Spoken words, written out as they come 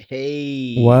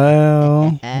Hey.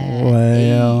 Well, Hey.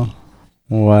 well,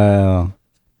 well.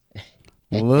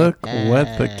 Look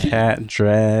what the cat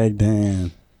dragged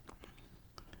in.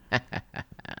 A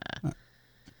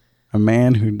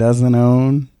man who doesn't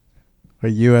own a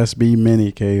USB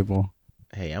mini cable.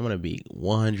 Hey, I'm going to be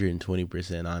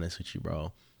 120% honest with you,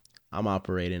 bro. I'm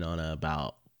operating on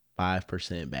about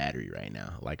 5% battery right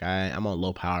now. Like I'm on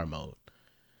low power mode.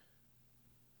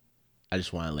 I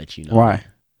just want to let you know Why? that.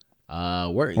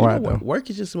 Work, Why though? work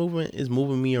is just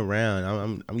moving me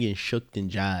around. I'm getting shooked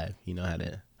and jive. You know how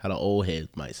the old heads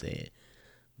might say it.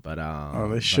 But Oh, they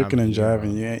but I'm shooking and here,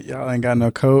 jiving. bro. Y'all ain't got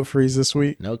no code freeze this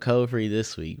week. No code free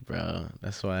this week, bro.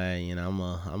 That's why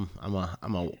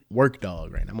I'm a work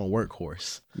dog right now. I'm a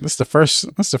workhorse. This the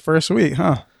first week,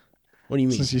 huh? What do you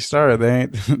mean? Since you started, they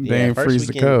ain't they Yeah, ain't first freeze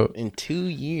the weekend code. in 2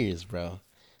 years, bro.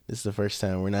 This is the first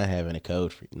time we're not having a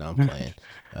code free. No, I'm playing.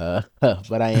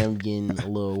 But I am getting a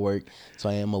little work, so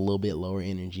I am a little bit lower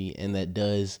energy, and that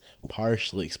does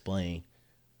partially explain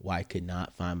why I could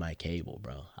not find my cable,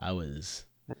 bro.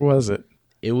 What was it?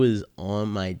 It was on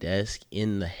my desk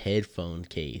in the headphone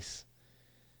case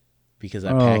because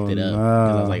I packed Oh it up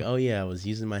because I was like, no. oh yeah, I was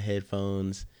using my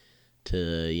headphones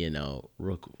to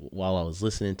while I was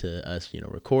listening to us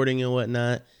recording and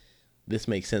whatnot. This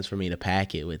makes sense for me to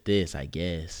pack it with this, I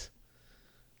guess.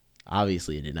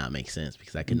 Obviously, it did not make sense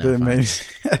because I could not Didn't find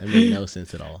make. it. It made no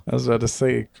sense at all. I was about to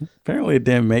say. Apparently, it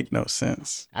didn't make no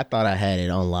sense. I thought I had it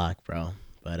on lock, bro.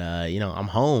 But I'm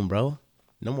home, bro.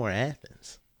 No more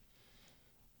Athens.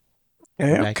 I'm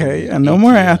Okay, back in okay. the No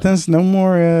more ATL. Athens. No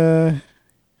more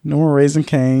Raising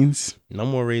Canes. No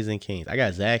more Raising Kings. I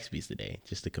got Zaxby's today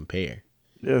just to compare.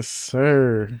 Yes,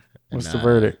 sir. And What's the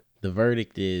verdict? the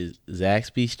verdict is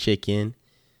Zaxby's chicken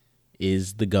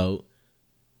is the GOAT.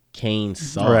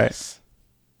 Cane's Right. sauce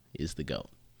is the GOAT.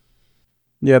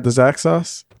 Yeah, the Zax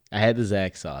sauce. I had the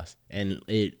Zax sauce, and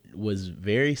it was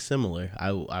very similar.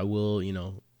 I will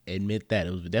admit that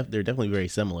it was they're definitely very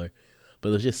similar, but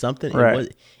it was just something.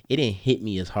 Right. It didn't hit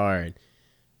me as hard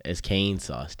as Cane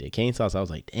sauce did. Cane sauce, I was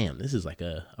like, damn, this is like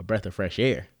a breath of fresh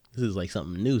air. This is like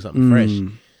something new, something fresh.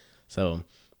 Mm. So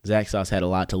Zax sauce had a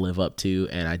lot to live up to,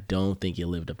 and I don't think it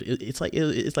lived up to. It's like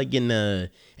getting a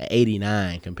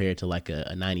 89 compared to like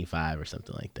a 95 or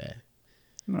something like that.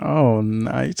 Oh,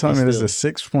 no. You telling It's me there's a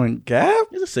still 6 point gap?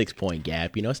 There's a 6 point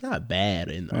gap. It's not bad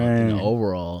in the Dang.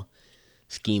 overall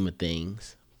scheme of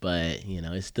things, but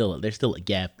it's still there's still a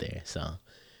gap there. So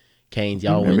Canes,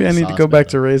 y'all win Maybe the I need to sauce go back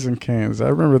battle. to Raising Canes. I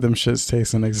remember them shits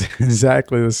tasting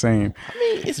exactly the same. I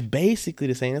mean, it's basically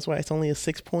the same. That's why it's only a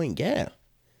 6 point gap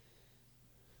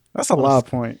That's a on a lot of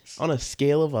points. on a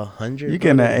scale of 100, You bro.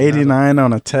 getting That an is not a. 89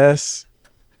 on a test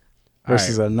All right,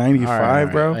 versus a all 95,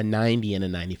 right. bro? A 90 and a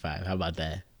 95. How about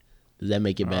that? Does that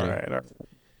make it All better? right. All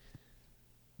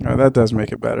right. Oh, that does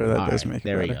make it better. That All does right, make it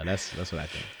there we better. go. That's what I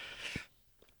think.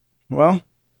 Well,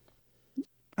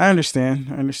 I understand.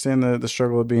 I understand the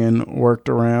struggle of being worked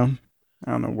around.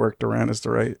 I don't know, worked around is the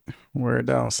right word.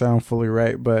 That don't sound fully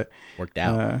right, but Worked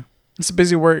out. uh, it's a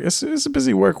busy work. It's a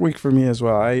busy work week for me as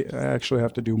well. I actually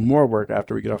have to do more work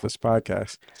after we get off this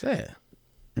podcast Sad.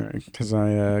 because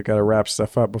I got to wrap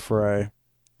stuff up before I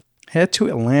head to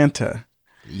Atlanta,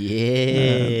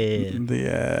 Yeah.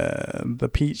 the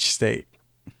Peach State,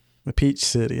 the Peach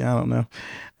City. I don't know.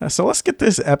 So let's get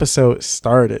this episode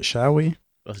started, shall we?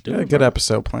 Let's Got do a it, good bro.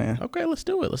 episode plan. Okay, let's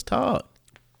do it. Let's talk.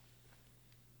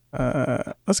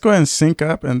 Let's go ahead and sync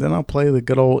up, and then I'll play the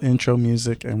good old intro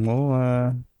music, and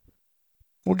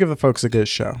we'll give the folks a good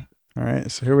show. All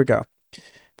right, so here we go.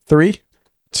 3,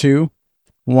 2,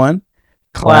 1,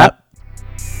 clap. Clap.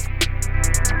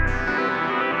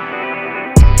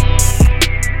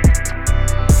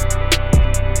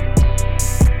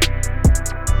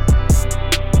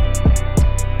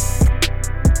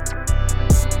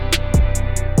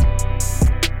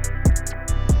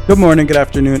 Good morning, good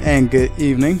afternoon, and good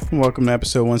evening. Welcome to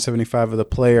episode 175 of the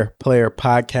Player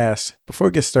Podcast. Before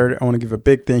we get started, I want to give a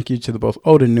big thank you to the both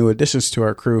old and new additions to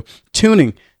our crew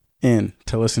tuning in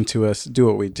to listen to us do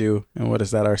what we do. And what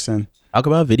is that, Arsene? Talk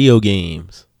about video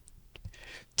games.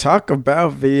 Talk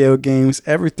about video games.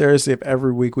 Every Thursday of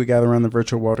every week, we gather around the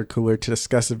virtual water cooler to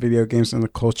discuss the video games and the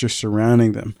culture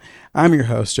surrounding them. I'm your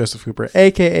host, Joseph Hooper,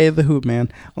 aka the Hoop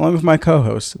Man, along with my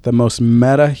co-host, the most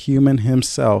meta human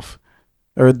himself,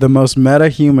 or the most meta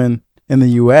human in the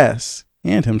U.S.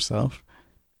 and himself,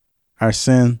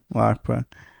 Arsene Lakpa.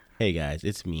 Hey guys,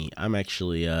 it's me. I'm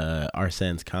actually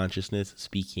Arsene's consciousness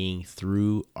speaking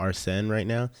through Arsene right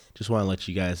now. Just want to let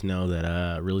you guys know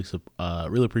that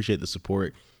really appreciate the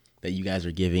support that you guys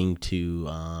are giving to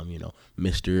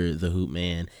Mr. the Hoop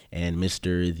Man and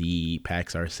Mr. the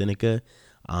Pax Arsenica.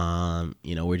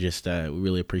 We're just we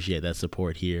really appreciate that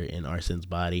support here in Arsen's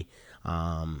Body.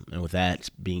 And with that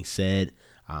being said,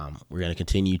 we're gonna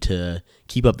continue to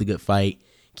keep up the good fight,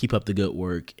 keep up the good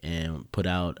work, and put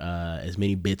out as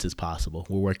many bits as possible.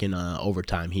 We're working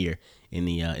overtime here in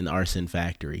the Arsen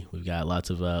factory. We've got lots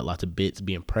of bits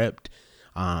being prepped.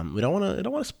 We don't want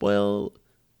to spoil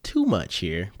too much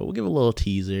here, but we'll give a little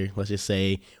teaser. Let's just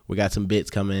say we got some bits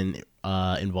coming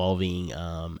involving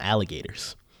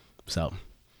alligators. So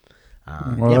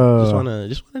just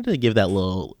wanted to give that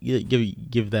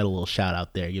give that a little shout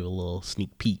out there, give a little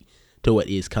sneak peek to what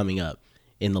is coming up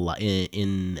in the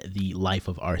life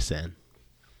of Arsen.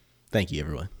 Thank you,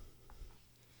 everyone.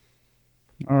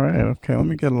 All right, okay. Let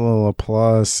me get a little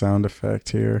applause sound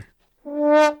effect here.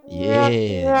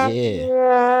 Yeah.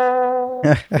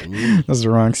 That's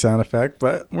the wrong sound effect,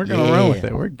 but we're gonna run with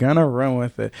it. We're gonna run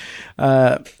with it.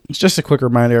 It's just a quick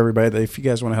reminder, everybody, that if you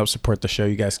guys want to help support the show,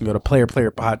 you guys can go to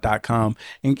playerplayerpod.com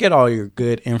and get all your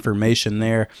good information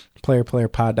there.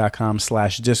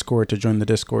 playerplayerpod.com/discord to join the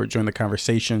Discord, join the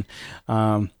conversation.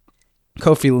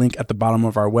 Ko-fi link at the bottom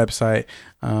of our website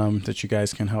that you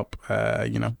guys can help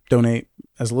donate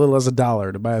as little as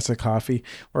 $1 to buy us a coffee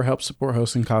or help support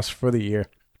hosting costs for the year.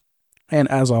 And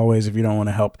as always, if you don't want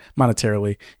to help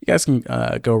monetarily, you guys can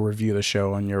go review the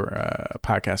show on your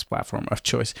podcast platform of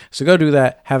choice. So go do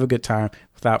that. Have a good time.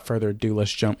 Without further ado,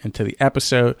 let's jump into the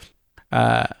episode.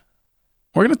 We're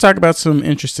going to talk about some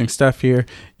interesting stuff here.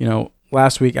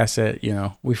 Last week I said,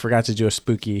 we forgot to do a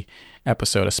spooky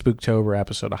episode, a Spooktober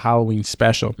episode, a Halloween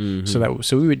special,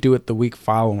 so we would do it the week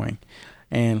following.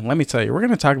 And let me tell you, we're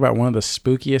going to talk about one of the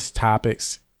spookiest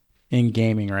topics in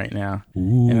gaming right now.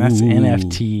 Ooh. And that's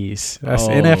NFTs. That's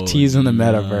NFTs in the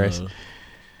metaverse.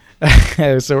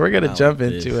 So we're going to jump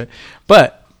into it.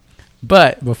 But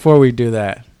before we do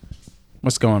that,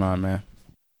 what's going on, man?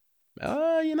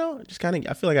 Just kind of,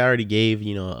 I feel like I already gave,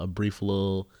 a brief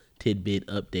little tidbit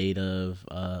update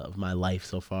of my life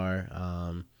so far.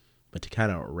 But to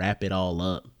kind of wrap it all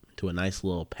up to a nice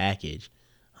little package,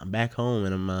 I'm back home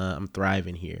and I'm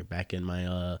thriving here, back in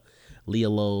my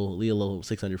Leolo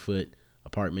 600-foot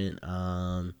apartment,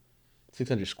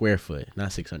 600 square foot,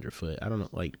 not 600 foot. I don't know,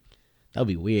 like that would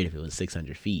be weird if it was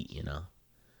 600 feet,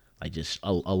 like just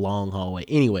a long hallway.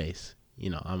 Anyways,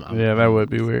 that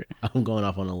would be weird. I'm going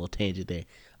off on a little tangent there.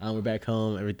 We're back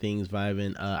home, everything's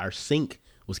vibing. Our sink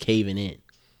was caving in.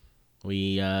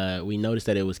 We noticed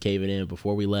that it was caving in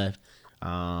before we left,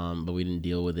 but we didn't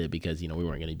deal with it because we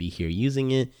weren't going to be here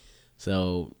using it.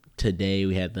 So today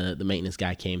we had the maintenance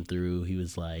guy came through. He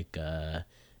was like, let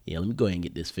me go ahead and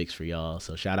get this fixed for y'all.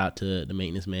 So shout out to the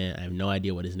maintenance man. I have no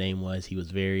idea what his name was. He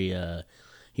was very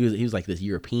he was like this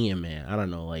European man. I don't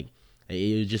know, like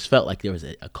it just felt like there was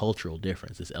a cultural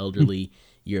difference. This elderly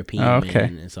European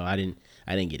man, and so I didn't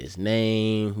get his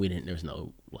name. There was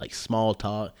no like small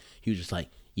talk. He was just like,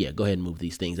 yeah, go ahead and move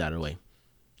these things out of the way.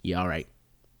 Yeah, all right,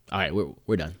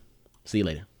 we're done. See you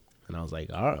later. And I was like,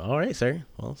 all right, sir.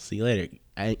 Well, see you later.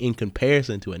 In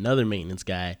comparison to another maintenance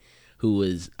guy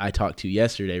who I talked to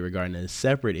yesterday regarding a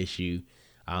separate issue,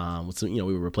 with some, we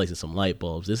were replacing some light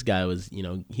bulbs. This guy was,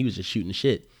 he was just shooting the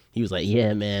shit. He was like,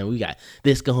 yeah, man, we got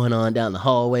this going on down the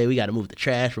hallway. We got to move the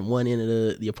trash from one end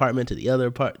of the apartment to the other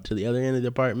end of the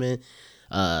apartment.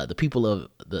 The people of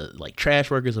the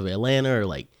trash workers of Atlanta are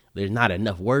like, there's not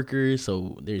enough workers,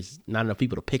 so there's not enough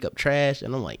people to pick up trash.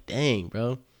 And I'm like, dang,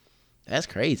 bro, that's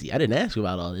crazy. I didn't ask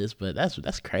about all this, but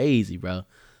that's crazy, bro.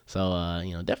 So,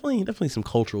 definitely some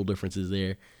cultural differences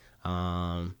there.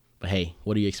 But hey,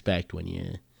 what do you expect when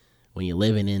you're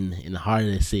living in the heart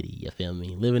of the city? You feel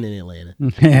me? Living in Atlanta.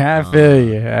 Yeah, I feel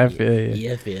you.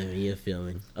 You feel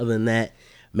me? Other than that,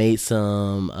 made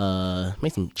some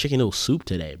chicken noodle soup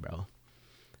today, bro.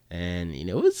 And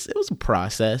it was a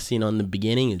process. In the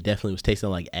beginning, it definitely was tasting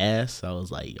like ass. So I was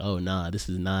like, oh nah, this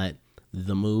is not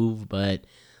the move. But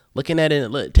looking at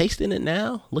it, tasting it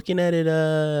now, looking at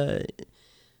it,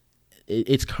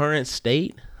 its current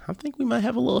state, I think we might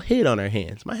have a little hit on our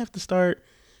hands. Might have to start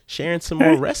sharing some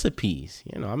more recipes.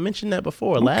 I mentioned that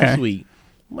before last week.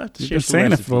 We'll have to share some recipes. You've been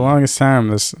saying it for the longest time.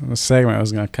 This segment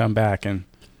was going to come back and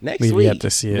next week. Have to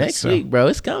see it. Next week, bro,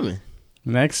 it's coming.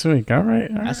 Next week, all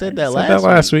right. I said that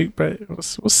last week, but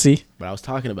we'll see. But I was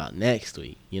talking about next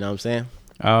week. You know what I'm saying?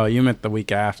 Oh, you meant the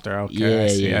week after.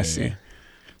 Okay, I see.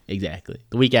 Exactly,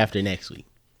 the week after next week.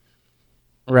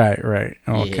 Right.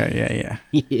 Okay,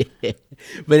 yeah.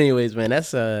 But anyways, man,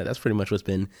 that's pretty much what's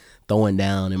been throwing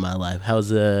down in my life.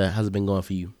 How's it been going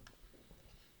for you?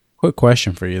 Quick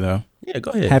question for you though. Yeah,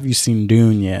 go ahead. Have you seen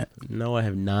Dune yet? No, I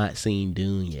have not seen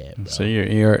Dune yet, bro.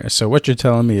 So so what you're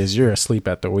telling me is you're asleep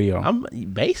at the wheel. I'm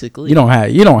basically. You don't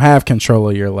have control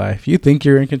of your life. You think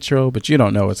you're in control, but you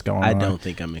don't know what's going on. I don't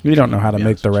think I'm in control. You don't know how to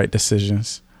make the right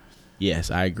decisions. Yes,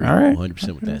 I agree All right.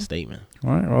 100% with that statement. All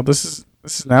right. Well, this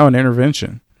is now an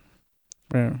intervention.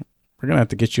 We're gonna have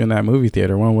to get you in that movie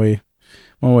theater one way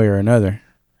or another.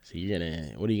 So how you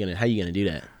gonna do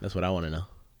that? That's what I want to know.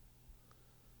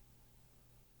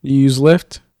 You use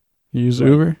Lyft? You use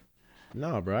Uber?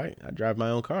 No, bro. I drive my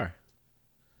own car.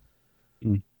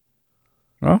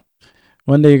 Well,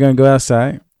 one day you're gonna go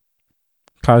outside.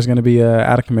 Car's gonna be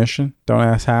out of commission. Don't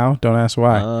ask how. Don't ask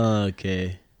why.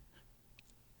 Okay.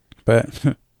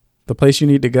 But the place you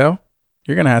need to go,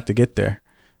 you're gonna have to get there.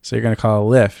 So you're gonna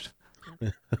call a Lyft.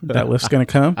 That Lyft's gonna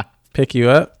come pick you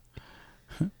up,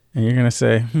 and you're gonna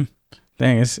say,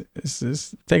 "Dang, it's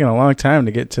taking a long time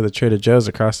to get to the Trader Joe's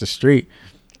across the street.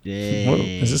 Dang.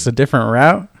 Is this a different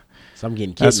route?" So I'm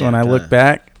getting kidnapped. That's when I look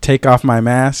back, take off my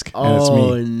mask, and it's me.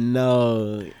 Oh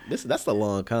no, that's the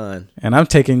long con. And I'm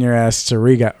taking your ass to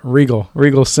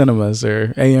Regal Cinemas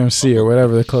or AMC or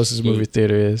whatever the closest movie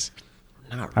theater is.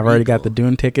 I've already got the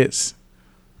Dune tickets,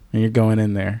 and you're going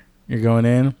in there. You're going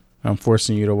in. I'm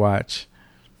forcing you to watch.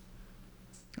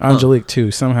 Angelique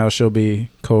too. Somehow she'll be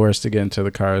coerced to get into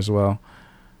the car as well.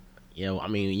 Yeah, well, I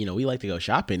mean, we like to go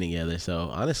shopping together,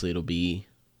 so honestly, it'll be.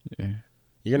 Yeah.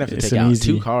 You're gonna have to take out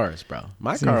 2 cars, bro.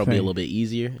 My car will be a little bit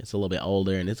easier. It's a little bit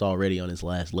older, and it's already on its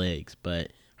last legs.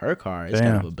 But her car is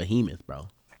kind of a behemoth, bro.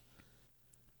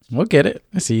 We'll get it.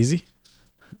 It's easy.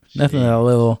 Nothing that a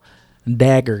little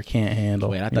dagger can't handle.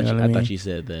 Wait, I thought you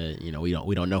said that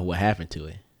we don't know what happened to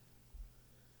it.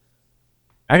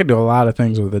 I could do a lot of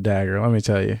things with a dagger. Let me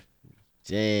tell you.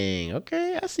 Dang.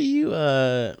 Okay, I see you.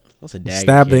 What's a dagger?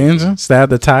 Stab the engine. Stab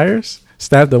the tires.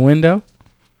 Stab the window.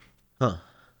 Huh.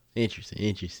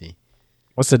 Interesting.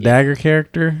 What's a dagger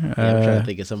character? Yeah, I'm trying to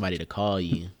think of somebody to call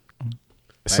you.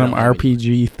 Some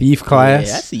RPG thief class.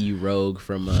 Yeah, I see you rogue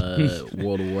from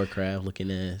World of Warcraft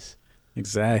looking ass.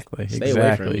 Exactly. Stay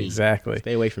away from me.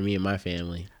 Stay away from me and my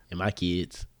family and my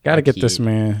kids. Gotta get this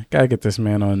man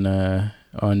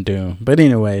on Doom. But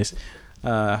anyways,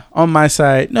 on my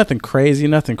side, nothing crazy.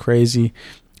 I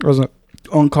was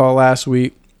on call last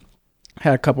week.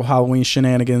 Had a couple Halloween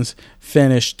shenanigans.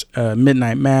 Finished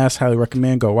Midnight Mass. Highly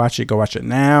recommend. Go watch it. Go watch it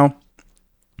now.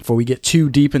 Before we get too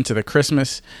deep into the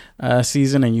Christmas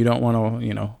season and you don't want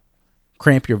to,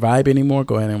 cramp your vibe anymore,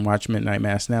 go ahead and watch Midnight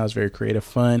Mass now. It's very creative,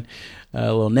 fun.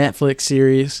 A little Netflix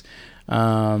series.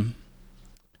 Other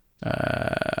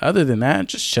than that,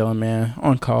 just chilling, man.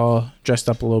 On call. Dressed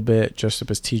up a little bit. Dressed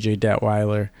up as TJ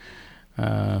Detweiler.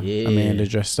 Amanda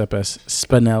dressed up as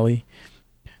Spinelli.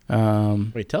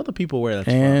 Wait, tell the people where that's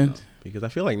from, because I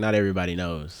feel like not everybody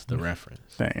knows the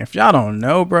reference. Dang, if y'all don't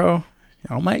know, bro,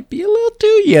 y'all might be a little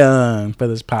too young for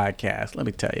this podcast. Let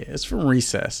me tell you, it's from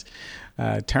Recess.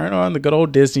 Turn on the good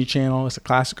old Disney Channel. It's a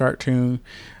classic cartoon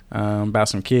about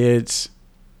some kids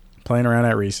playing around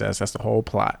at recess. That's the whole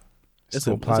plot. It's a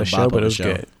whole plot of show, but it was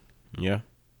good. Yeah,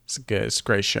 it's good. It's a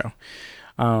great show.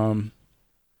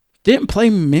 Didn't play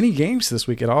many games this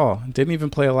week at all. Didn't even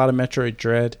play a lot of Metroid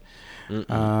Dread.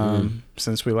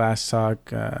 Since we last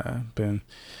talked. Been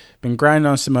grinding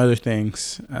on some other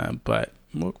things, but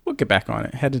we'll get back on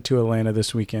it. Headed to Atlanta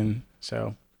this weekend,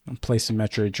 so I'll play some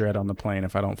Metroid Dread on the plane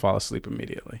if I don't fall asleep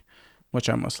immediately, which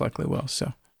I most likely will.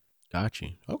 So, got you.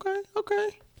 Okay.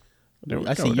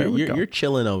 I see you're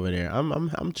chilling over there.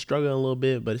 I'm struggling a little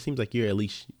bit, but it seems like you're at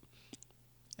least.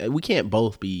 We can't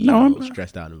both be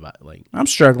stressed out about like. I'm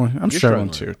struggling. I'm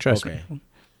struggling too. Trust me.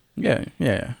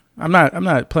 Yeah. I'm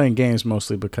not playing games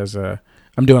mostly because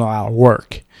I'm doing a lot of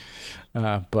work.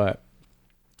 But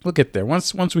we'll get there.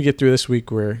 Once we get through this week,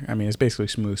 it's basically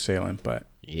smooth sailing. But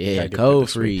yeah, code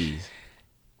freeze.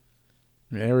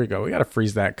 There we go. We got to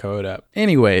freeze that code up.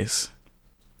 Anyways,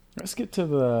 let's get to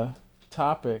the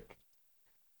topic,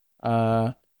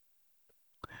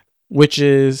 which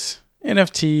is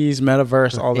NFTs,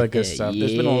 metaverse, all that good stuff.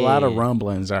 There's been a lot of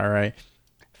rumblings. All right,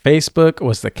 Facebook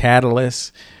was the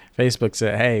catalyst. Facebook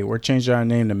said, "Hey, we're changing our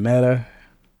name to Meta."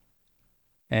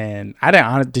 And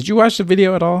did you watch the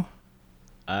video at all?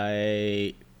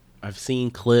 I've seen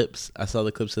clips. I saw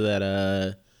the clips of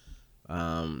that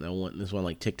this one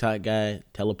like TikTok guy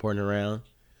teleporting around.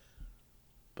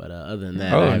 But other than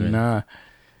that, nah.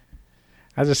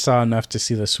 I just saw enough to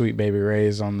see the Sweet Baby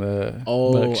Ray's on the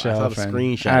bookshelf. I saw the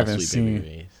screenshot of Sweet Baby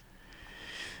Ray's.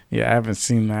 Yeah, I haven't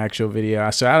seen the actual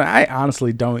video, so I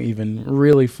honestly don't even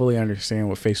really fully understand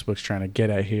what Facebook's trying to get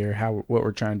at here. How what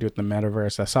we're trying to do with the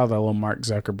metaverse. I saw the little Mark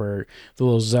Zuckerberg, the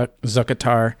little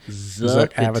Zuckatar,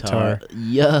 Zuck Zuckatar. avatar.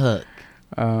 Yuck.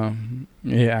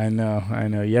 Yeah, I know,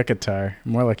 Yuckatar,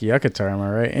 more like Yuckatar. Am I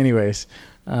right? Anyways,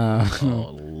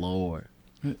 Oh Lord.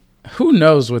 who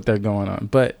knows what they're going on?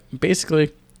 But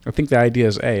basically, I think the idea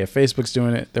is, hey, if Facebook's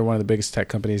doing it, they're one of the biggest tech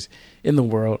companies in the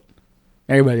world.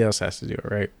 Everybody else has to do it,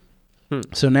 right? Hmm.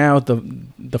 So now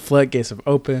the floodgates have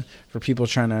opened for people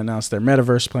trying to announce their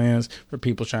metaverse plans, for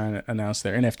people trying to announce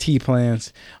their NFT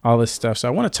plans, all this stuff. So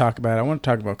I want to talk about it. I want to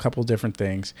talk about a couple different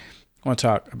things. I want to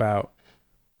talk about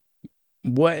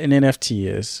what an NFT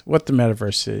is, what the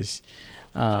metaverse is,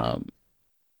 um,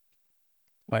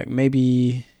 like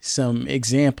maybe some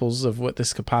examples of what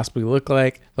this could possibly look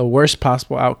like, the worst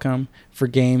possible outcome for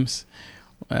games,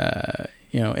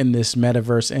 in this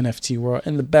metaverse NFT world,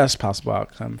 and the best possible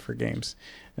outcome for games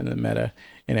in the meta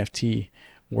NFT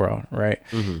world, right?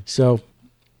 Mm-hmm. So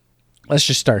let's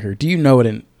just start here. Do you know what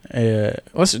do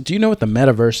you know what the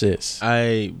metaverse is?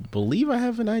 I believe I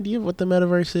have an idea of what the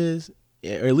metaverse is,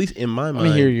 or at least in my mind.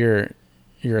 Let me hear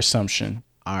your assumption.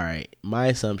 All right, my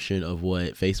assumption of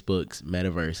what Facebook's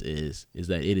metaverse is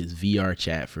that it is VR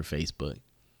chat for Facebook,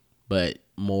 but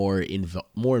more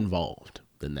involved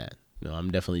than that.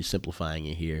 I'm definitely simplifying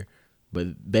it here,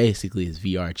 but basically it's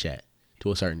VR chat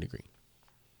to a certain degree.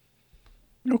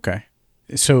 Okay,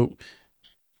 so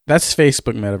that's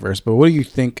Facebook metaverse, but what do you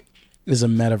think is a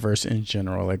metaverse in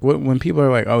general? Like, when people are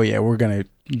like, "Oh yeah, we're gonna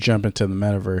jump into the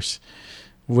metaverse,"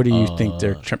 what do you think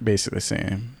they're basically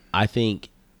saying? I think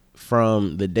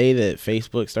from the day that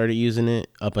Facebook started using it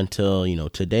up until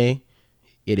today,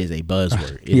 it is a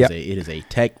buzzword. It is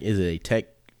a tech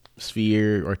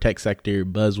sphere or tech sector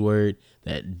buzzword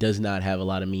that does not have a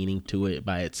lot of meaning to it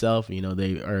by itself.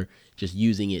 They are just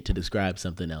using it to describe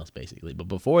something else basically. But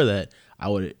before that, I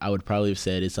would probably have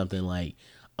said it's something like,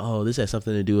 oh, this has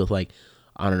something to do with, like,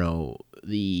 I don't know,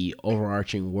 the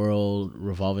overarching world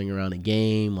revolving around a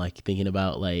game, like thinking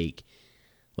about, like,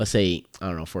 let's say, I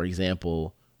don't know, for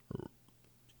example,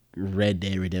 Red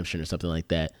Dead Redemption or something like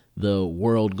that. The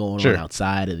world going on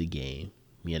outside of the game,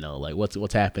 like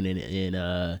what's happening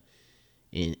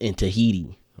in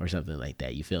Tahiti or something like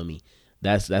that. You feel me?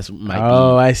 That's might be.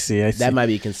 Oh, I see. That might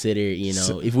be considered.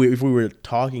 If we were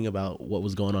talking about what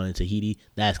was going on in Tahiti,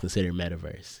 that's considered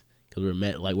metaverse, because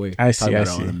we're talking about it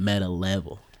on a meta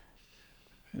level.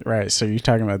 Right. So you're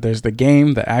talking about, there's the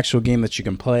game, the actual game that you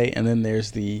can play, and then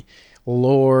there's the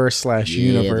lore /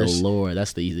 universe. The lore.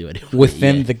 That's the easy way to put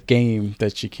within the game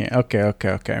that you can.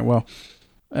 Okay. Well,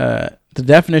 the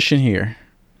definition here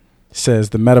says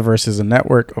the metaverse is a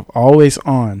network of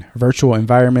always-on virtual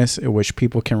environments in which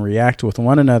people can react with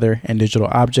one another and digital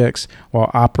objects while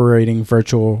operating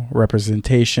virtual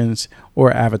representations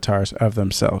or avatars of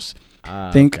themselves.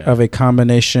 Think of a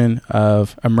combination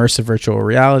of immersive virtual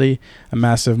reality, a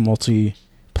massive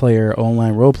multiplayer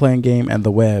online role-playing game, and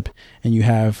the web, and you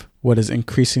have what is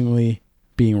increasingly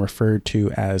being referred to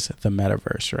as the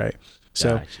metaverse, right?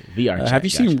 So, gotcha. VR chat, have you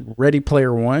seen Ready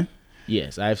Player One?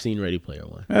 Yes, I've seen Ready Player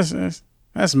One. That's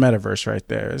metaverse right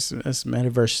there. It's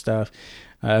metaverse stuff.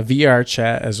 VR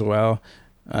chat as well,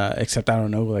 except I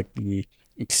don't know, like, the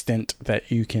extent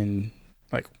that you can,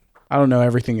 like, I don't know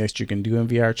everything that you can do in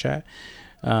VR chat.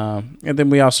 And then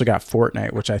we also got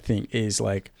Fortnite, which I think is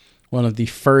like one of the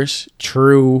first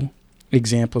true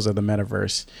examples of the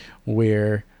metaverse,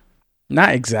 where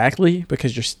not exactly,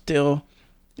 because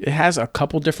it has a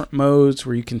couple different modes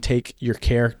where you can take your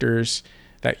characters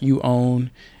that you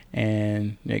own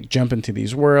and, like, jump into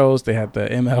these worlds. They have the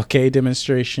MLK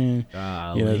demonstration.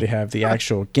 They have the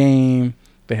actual game.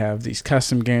 They have these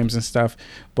custom games and stuff.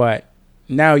 But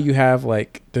now you have,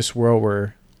 like, this world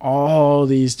where all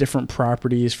these different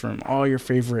properties from all your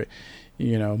favorite,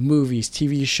 movies,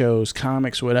 TV shows,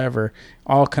 comics, whatever,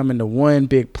 all come into one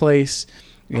big place.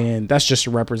 And that's just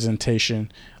a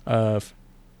representation of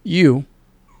you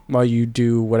while you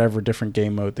do whatever different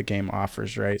game mode the game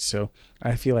offers, right? So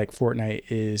I feel like Fortnite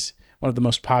is one of the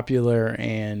most popular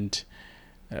and,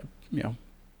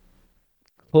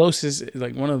 closest,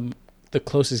 like one of the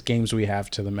closest games we have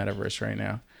to the metaverse right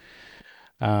now.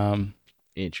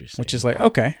 Interesting. Which is like,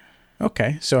 okay.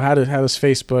 So how does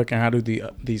Facebook and how do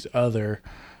these other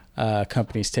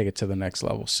companies take it to the next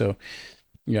level? So,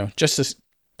 just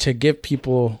to give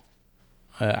people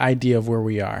an idea of where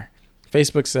we are.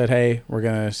 Facebook said, "Hey, we're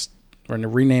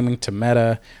renaming to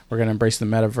Meta. We're going to embrace the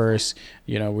metaverse.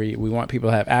 You know, we want people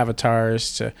to have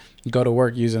avatars, to go to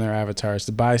work using their avatars,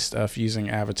 to buy stuff using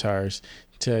avatars,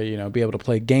 to, you know, be able to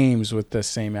play games with the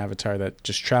same avatar that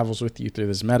just travels with you through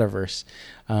this metaverse.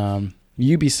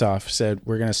 Ubisoft said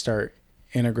we're going to start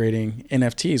integrating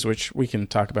NFTs, which we can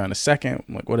talk about in a second.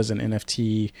 Like, what is an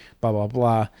NFT, blah, blah,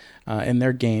 blah, in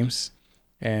their games.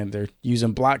 And they're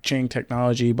using blockchain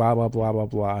technology, blah, blah, blah, blah,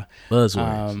 blah.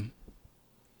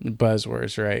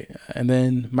 Buzzwords, right? And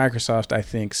then Microsoft, I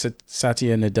think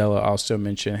Satya Nadella also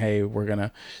mentioned, hey, we're going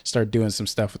to start doing some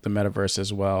stuff with the metaverse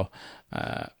as well,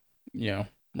 you know,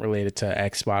 related to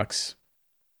Xbox,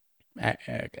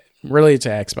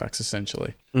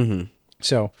 essentially. Mm-hmm.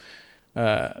 So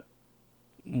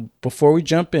before we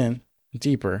jump in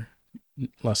deeper,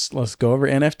 let's go over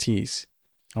NFTs.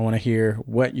 I want to hear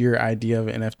what your idea of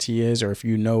an NFT is, or if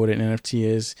you know what an NFT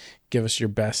is, give us your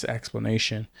best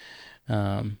explanation.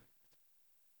 Yeah.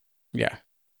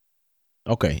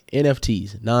 Okay.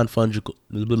 NFTs, non-fungible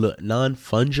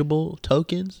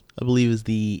tokens, I believe is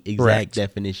the exact Correct.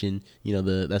 definition. You know,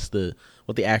 that's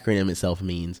what the acronym itself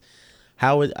means.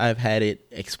 How I've had it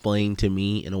explained to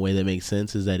me in a way that makes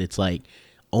sense is that it's like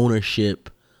ownership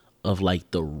of like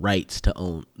the rights to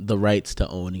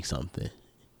owning something.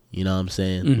 You know what I'm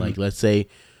saying? Mm-hmm. Like, let's say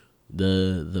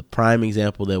the prime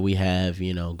example that we have,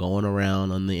 you know, going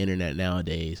around on the internet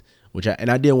nowadays,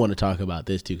 I did want to talk about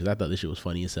this too, because I thought this shit was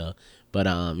funny as hell. But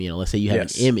you know, let's say you have an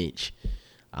image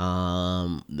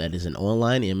that is an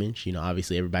online image. You know,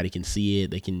 obviously everybody can see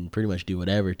it. They can pretty much do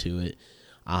whatever to it.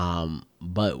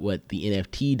 But what the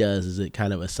NFT does is it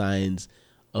kind of assigns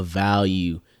a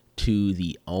value to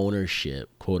the ownership,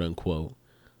 quote unquote,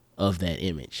 of that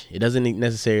image. It doesn't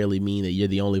necessarily mean that you're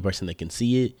the only person that can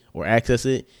see it or access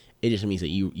it. It just means that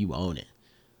you own it.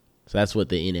 So that's what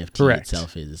the NFT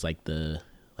itself is. It's like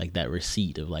that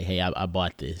receipt of like, hey, I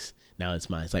bought this. Now it's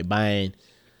mine. It's like buying.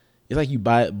 It's like you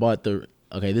bought the.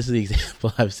 Okay, this is the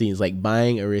example I've seen. It's like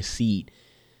buying a receipt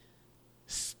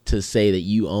to say that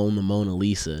you own the Mona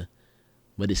Lisa,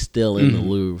 but it's still in the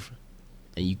Louvre,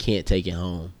 and you can't take it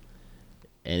home.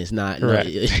 And it's not.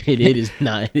 It is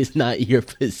not. It's not your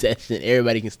possession.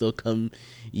 Everybody can still come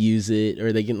use it,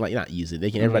 or they can like not use it. They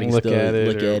can. Everybody can still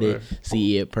look at it,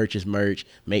 see it, purchase merch,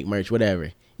 make merch,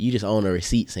 whatever. You just own a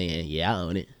receipt saying, "Yeah, I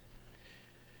own it."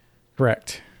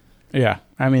 Correct. Yeah,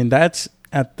 I mean that's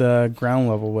at the ground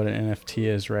level what an NFT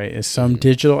is, right? Is some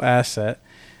digital asset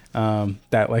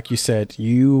that, like you said,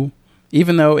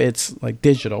 even though it's like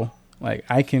digital, like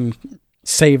I can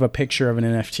save a picture of an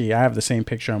NFT. I have the same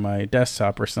picture on my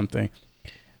desktop or something.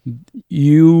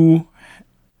 You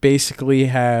basically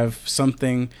have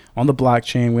something on the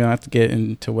blockchain. We don't have to get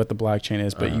into what the blockchain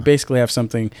is, but you basically have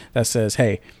something that says,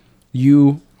 hey,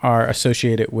 you are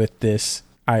associated with this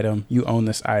item. You own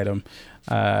this item.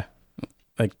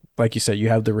 Like you said, you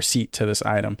have the receipt to this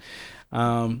item.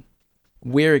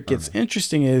 Where it gets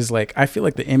interesting is like, I feel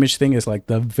like the image thing is like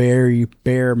the very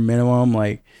bare minimum,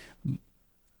 like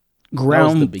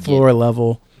ground floor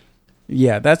level.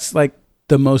 Yeah, that's like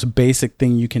the most basic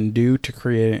thing you can do to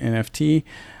create an NFT.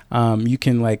 You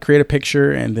can like create a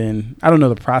picture, and then I don't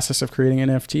know the process of creating an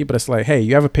NFT, but it's like, hey,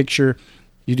 you have a picture,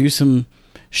 you do some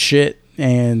shit,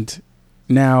 and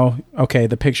now, okay,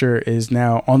 the picture is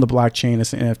now on the blockchain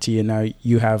as an NFT, and now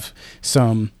you have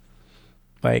some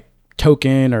like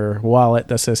token or wallet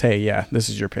that says, hey, yeah, this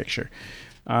is your picture.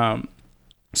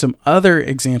 Some other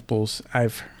examples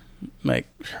I've like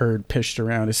heard pitched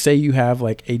around is, say you have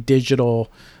like a digital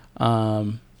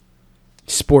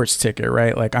sports ticket,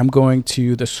 right? Like I'm going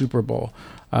to the Super Bowl.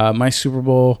 My Super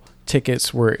Bowl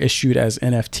tickets were issued as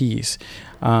NFTs.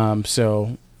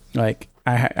 So like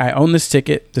I own this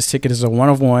ticket. This ticket is a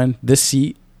 1-of-1. This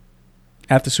seat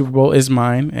at the Super Bowl is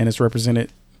mine, and it's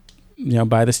represented, you know,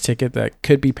 by this ticket that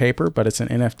could be paper, but it's an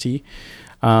NFT.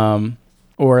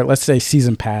 Or let's say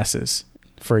season passes,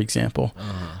 for example.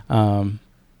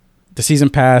 The season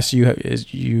pass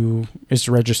is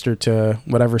registered to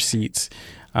whatever seats.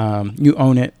 You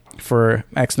own it for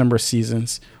X number of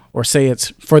seasons, or say it's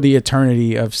for the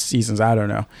eternity of seasons. I don't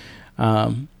know.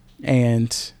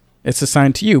 And it's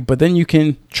assigned to you, but then you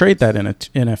can trade that in an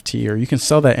NFT, or you can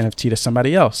sell that NFT to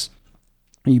somebody else.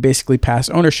 And you basically pass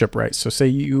ownership rights. So say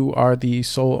you are the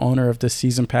sole owner of this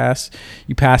season pass,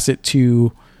 you pass it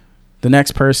to the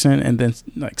next person. And then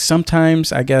like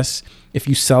sometimes, I guess, if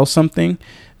you sell something,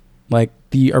 like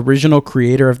the original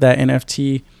creator of that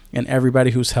NFT and everybody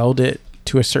who's held it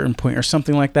to a certain point or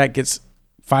something like that gets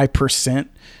 5%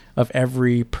 of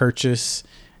every purchase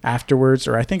afterwards.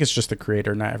 Or I think it's just the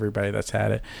creator, not everybody that's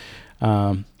had it.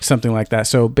 Something like that.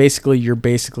 So basically you're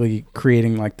basically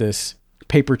creating like this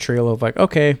paper trail of like,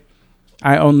 okay,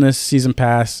 I own this season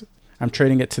pass. I'm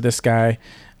trading it to this guy.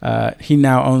 He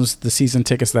now owns the season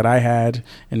tickets that I had,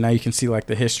 and now you can see like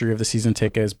the history of the season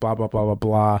tickets, blah blah blah blah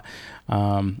blah.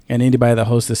 And anybody that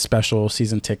hosts this special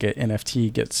season ticket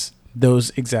NFT gets those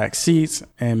exact seats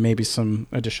and maybe some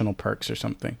additional perks or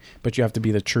something. But you have to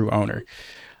be the true owner.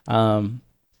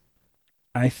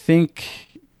 I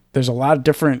think there's a lot of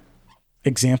different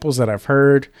examples that I've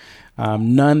heard.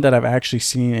 None that I've actually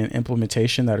seen in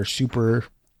implementation that are super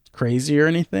crazy or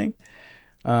anything.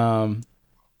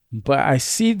 But I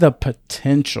see the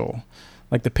potential.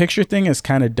 Like the picture thing is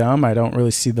kind of dumb. I don't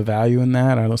really see the value in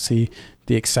that. I don't see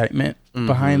the excitement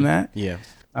behind that. Yeah.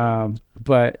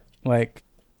 But like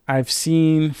I've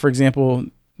seen, for example,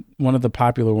 one of the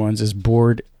popular ones is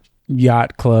Bored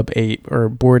Yacht Club 8 or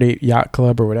Bored 8 Yacht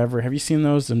Club or whatever. Have you seen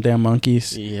those? Them damn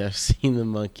monkeys? Yeah, I've seen the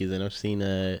monkeys, and I've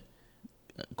seen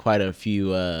quite a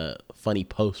few funny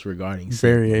posts regarding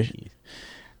variation.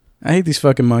 I hate these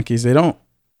fucking monkeys. They don't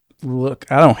look,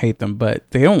 I don't hate them, but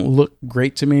they don't look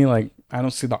great to me. Like I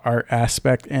don't see the art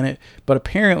aspect in it. But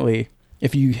apparently,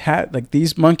 if you had like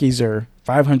these monkeys are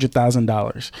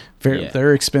 $500,000,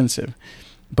 they're expensive.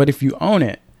 But if you own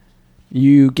it,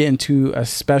 you get into a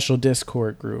special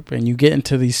Discord group and you get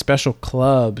into these special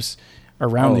clubs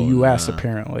around the U.S.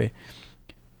 apparently.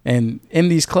 And in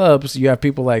these clubs, you have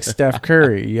people like Steph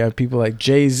Curry, you have people like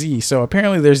Jay-Z. So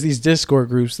apparently there's these Discord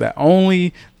groups that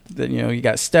you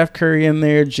got Steph Curry in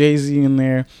there, Jay-Z in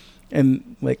there.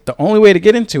 And like the only way to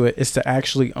get into it is to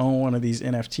actually own one of these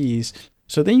NFTs.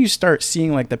 So then you start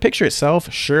seeing like the picture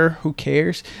itself. Sure, who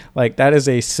cares? Like that is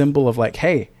a symbol of like,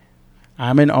 hey,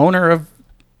 I'm an owner of,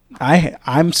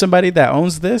 I'm somebody that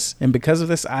owns this. And because of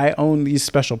this, I own these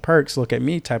special perks. Look at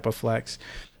me type of flex.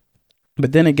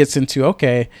 But then it gets into,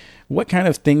 okay, what kind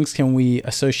of things can we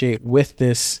associate with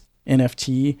this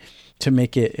NFT to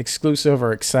make it exclusive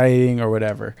or exciting or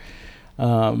whatever?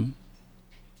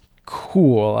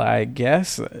 Cool, I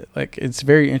guess. Like, it's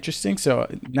very interesting. So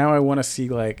now I want to see,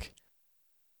 like,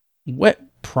 what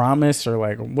promise or,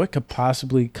 like, what could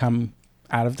possibly come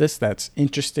out of this that's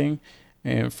interesting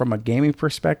and from a gaming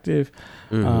perspective.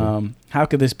 How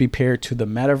could this be paired to the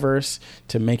metaverse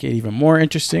to make it even more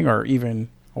interesting or even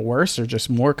worse or just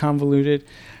more convoluted?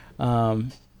 I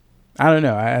don't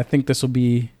know. I think this will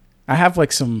be, I have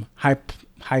like some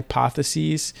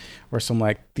hypotheses or some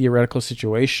like theoretical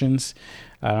situations.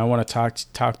 I want to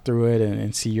talk through it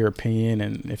and see your opinion,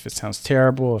 and if it sounds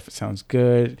terrible, if it sounds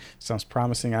good, sounds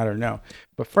promising, I don't know.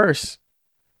 But first,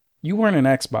 you weren't an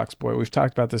Xbox boy. We've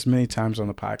talked about this many times on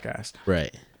the podcast.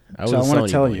 Right. So I want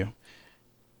to tell you,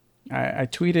 I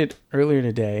tweeted earlier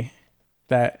today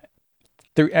that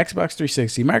through Xbox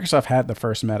 360, Microsoft had the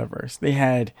first metaverse. They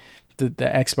had the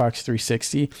Xbox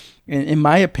 360. And in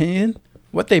my opinion,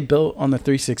 what they built on the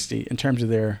 360 in terms of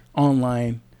their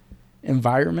online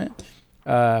environment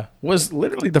was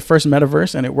literally the first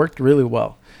metaverse, and it worked really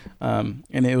well. And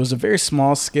it was a very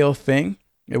small scale thing.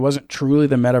 It wasn't truly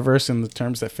the metaverse in the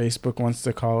terms that Facebook wants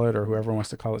to call it or whoever wants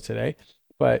to call it today.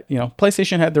 But,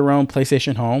 PlayStation had their own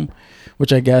PlayStation Home,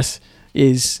 which I guess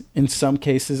is in some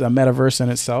cases a metaverse in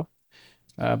itself.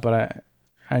 But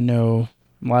I know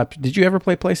a lot. Did you ever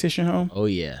play PlayStation Home? Oh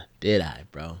yeah, did I,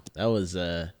 bro? That was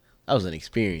an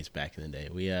experience back in the day.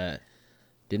 We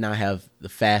did not have the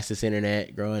fastest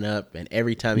internet growing up, and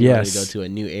every time you wanted to go to a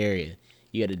new area,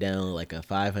 you had to download like a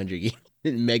 500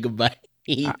 megabyte.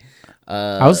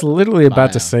 I was literally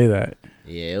about to say that.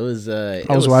 Yeah, it was. I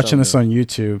was watching this on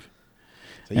YouTube,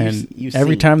 so and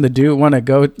every time the dude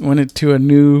wanted to a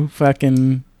new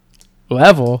fucking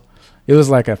level, it was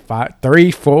like a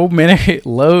 3-4 minute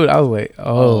load. I was like,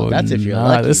 "Oh, that's if you're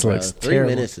lucky." This bro. looks 3 terrible.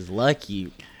 minutes is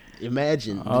lucky.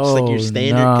 Imagine just like your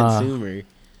standard consumer,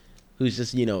 who's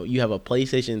just you have a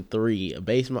PlayStation 3, a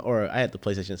base, or I had the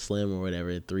PlayStation Slim or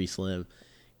whatever, 3 Slim,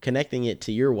 connecting it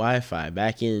to your Wi-Fi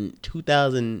back in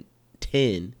 2010.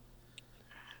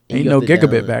 Ain't no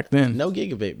gigabit back then. No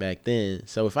gigabit back then.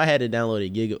 So if I had to download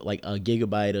a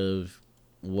gigabyte of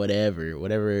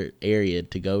whatever area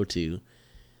to go to,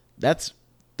 that's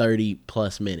 30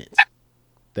 plus minutes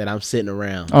that I'm sitting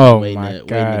around waiting to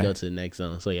go to the next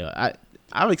zone. So yeah,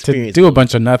 I've experienced to do a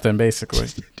bunch of nothing basically.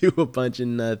 Do a bunch of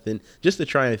nothing just to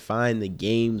try and find the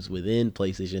games within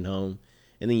PlayStation Home,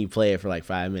 and then you play it for like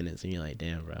 5 minutes, and you're like,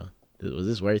 damn, bro, was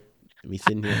this worth me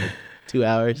sitting here for 2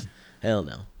 hours? Hell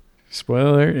no.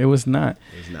 Spoiler: it was not.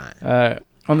 It was not.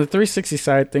 On the 360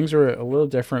 side, things were a little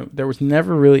different. There was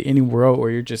never really any world where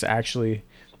you're just actually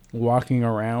walking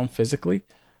around physically.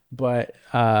 But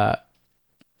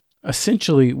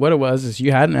essentially what it was is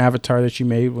you had an avatar that you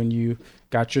made when you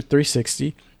got your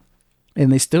 360,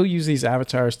 And they still use these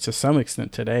avatars to some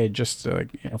extent today, just to,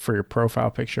 like, for your profile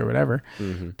picture or whatever.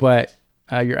 Mm-hmm. But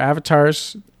your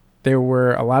avatars, there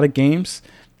were a lot of games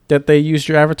that they used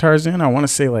your avatars in. I want to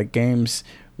say like games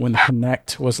when the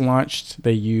Kinect was launched,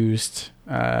 they used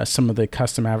some of the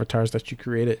custom avatars that you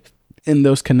created in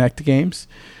those Kinect games.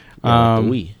 Yeah,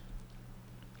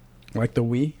 like the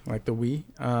Wii. Like the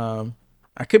Wii.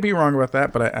 I could be wrong about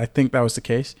that, but I think that was the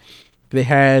case. They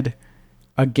had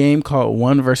a game called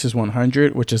 1 vs.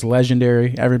 100, which is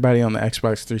legendary. Everybody on the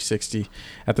Xbox 360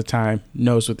 at the time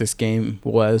knows what this game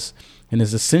was, and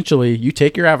is essentially you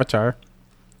take your avatar.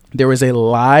 There was a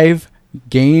live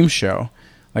game show,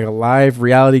 like a live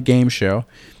reality game show,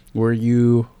 where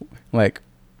you like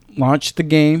launch the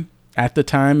game at the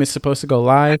time it's supposed to go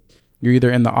live. You're either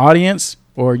in the audience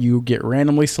or you get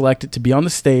randomly selected to be on the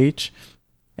stage,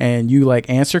 and you like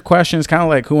answer questions, kind of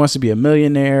like Who Wants to Be a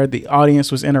Millionaire. The audience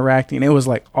was interacting. It was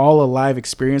like all a live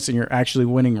experience, and you're actually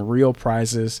winning real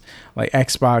prizes like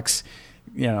Xbox,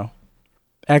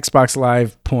 Xbox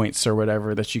Live points or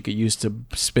whatever that you could use to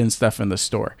spend stuff in the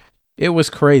store. It was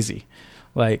crazy.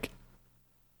 Like,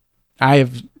 I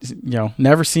have,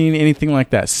 never seen anything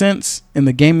like that since in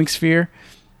the gaming sphere,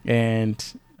 and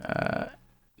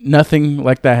nothing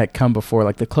like that had come before.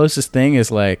 Like the closest thing is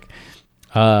like,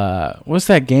 what's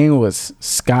that game was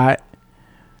Scott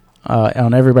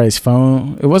on everybody's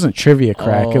phone? It wasn't Trivia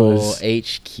Crack. It was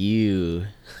HQ.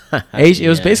 It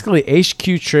was basically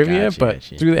HQ Trivia, but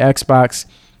through the Xbox.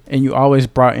 And you always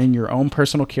brought in your own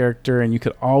personal character, and you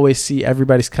could always see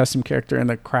everybody's custom character in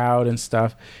the crowd and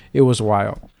stuff. It was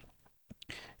wild.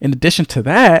 In addition to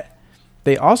that,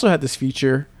 they also had this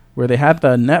feature where they had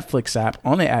the Netflix app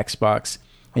on the Xbox,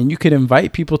 and you could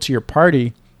invite people to your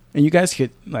party, and you guys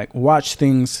could like watch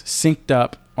things synced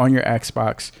up on your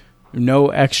Xbox.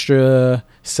 No extra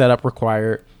setup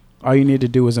required. All you need to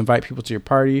do was invite people to your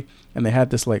party, and they had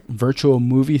this like virtual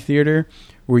movie theater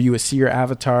where you would see your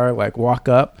avatar like walk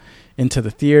up into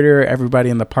the theater. Everybody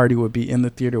in the party would be in the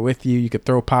theater with you. You could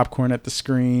throw popcorn at the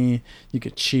screen. You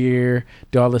could cheer,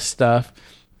 do all this stuff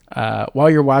while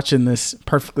you're watching this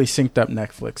perfectly synced up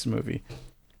Netflix movie.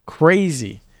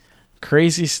 Crazy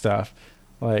stuff.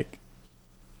 Like,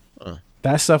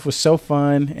 that stuff was so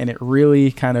fun, and it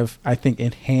really kind of, I think,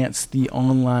 enhanced the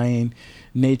online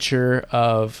nature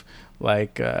of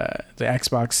like the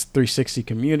Xbox 360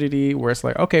 community, where it's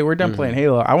like, okay, we're done playing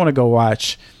Halo. I want to go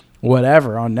watch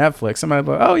whatever on Netflix. Somebody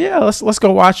like, oh yeah, let's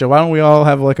go watch it. Why don't we all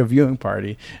have like a viewing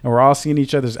party? And we're all seeing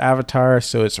each other's avatars,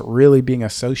 so it's really being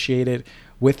associated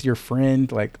with your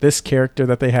friend, like this character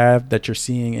that they have that you're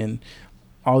seeing in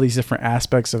all these different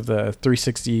aspects of the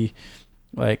 360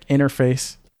 like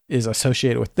interface is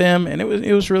associated with them, and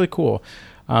it was really cool.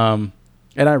 And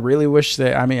I really wish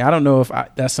that, I don't know if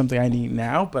that's something I need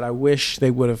now, but I wish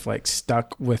they would have like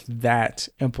stuck with that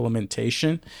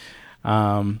implementation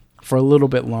for a little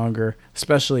bit longer,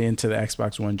 especially into the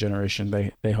Xbox One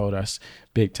generation. They hold us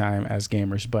big time as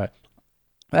gamers, but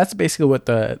that's basically what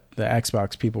the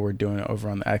Xbox people were doing over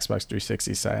on the Xbox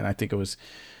 360 side. And I think it was,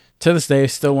 to this day,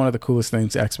 still one of the coolest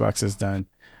things Xbox has done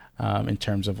in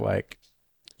terms of like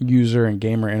user and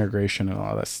gamer integration and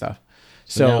all that stuff.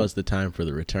 So now is the time for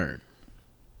the return.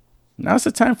 Now's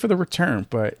the time for the return,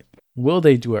 but will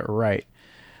they do it right?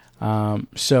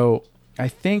 So I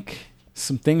think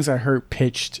some things I heard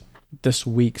pitched this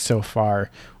week so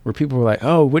far where people were like,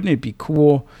 oh, wouldn't it be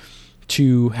cool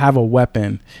to have a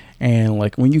weapon? And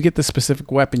like when you get the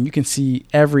specific weapon, you can see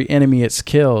every enemy it's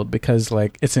killed because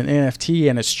like it's an NFT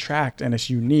and it's tracked and it's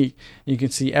unique. You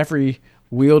can see every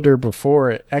wielder before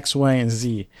it, X, Y, and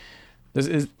Z.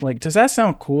 Does that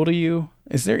sound cool to you?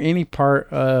 Is there any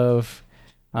part of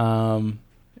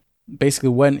basically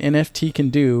what an NFT can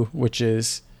do, which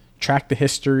is track the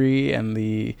history and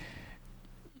the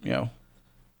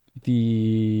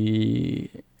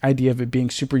idea of it being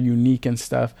super unique and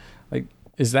stuff? Like,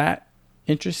 is that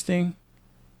interesting?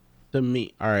 To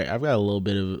me, all right, I've got a little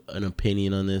bit of an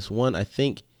opinion on this. One, I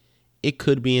think it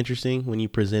could be interesting when you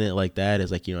present it like that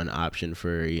as like, an option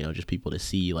for, just people to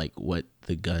see like what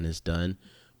the gun has done.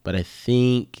 But I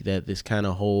think that this kind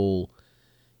of whole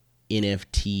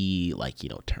NFT, like,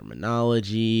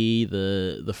 terminology,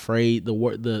 the phrase, the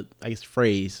word,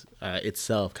 phrase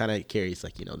itself kind of carries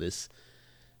like, this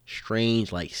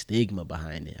strange like stigma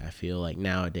behind it. I feel like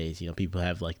nowadays, people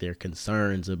have like their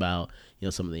concerns about,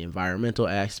 some of the environmental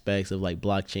aspects of like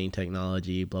blockchain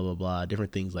technology, blah, blah, blah,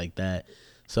 different things like that.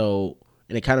 So,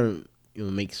 and it kind of,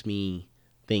 makes me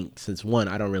think, since one,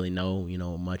 I don't really know,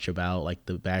 much about like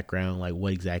the background, like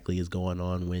what exactly is going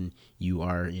on when you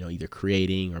are, either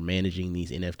creating or managing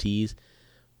these NFTs.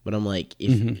 But I'm like,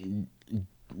 if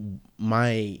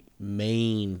my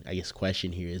main, I guess,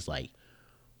 question here is like,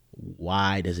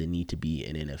 why does it need to be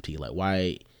an NFT? Like,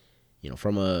 why,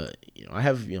 from I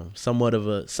have, somewhat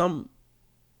of some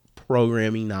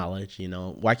programming knowledge,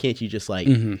 why can't you just like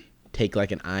take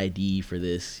like an ID for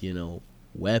this,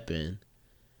 weapon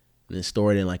and then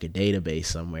store it in like a database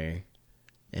somewhere,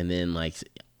 and then like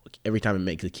every time it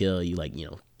makes a kill, you like,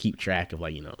 keep track of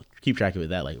it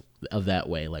that like of that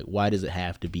way. Like, why does it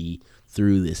have to be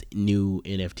through this new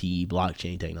NFT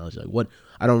blockchain technology? Like, what,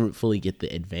 I don't fully get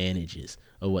the advantages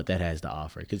of what that has to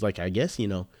offer. Because like, I guess,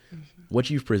 what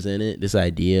you've presented, this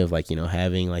idea of like,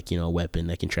 having like, a weapon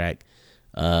that can track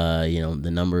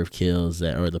the number of kills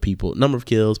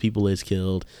people is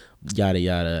killed, yada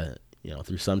yada,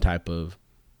 through some type of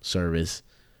service.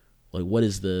 Like, what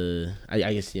is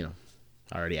I guess,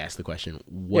 I already asked the question,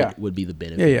 what would be the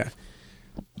benefit of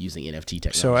using NFT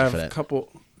technology? So I have a couple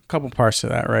parts to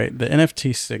that, right? The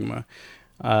NFT stigma.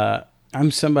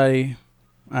 I'm somebody,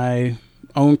 I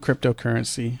own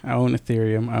cryptocurrency, I own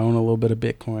Ethereum, I own a little bit of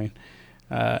Bitcoin.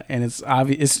 And it's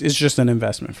obvious, it's just an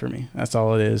investment for me. That's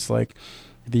all it is. Like,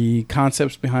 the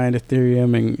concepts behind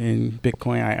Ethereum and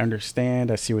Bitcoin, I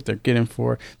understand. I see what they're getting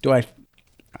for.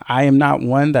 I am not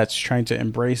one that's trying to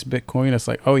embrace Bitcoin. It's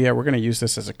like, oh yeah, we're going to use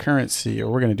this as a currency,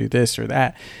 or we're going to do this or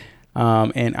that.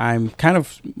 And I'm kind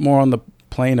of more on the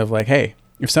plane of like, hey,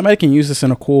 if somebody can use this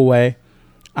in a cool way,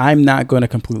 I'm not going to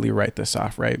completely write this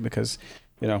off, right? Because,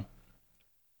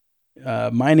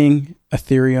 mining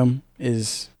Ethereum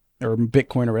or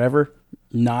Bitcoin or whatever,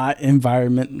 not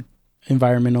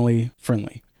environmentally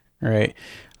friendly, right?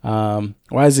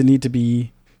 Why does it need to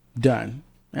be done?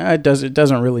 It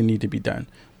doesn't really need to be done,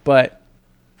 but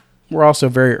we're also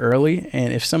very early.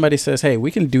 And if somebody says, hey, we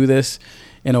can do this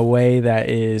in a way that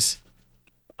is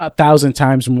 1,000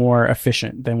 times more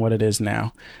efficient than what it is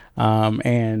now,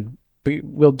 and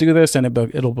we'll do this and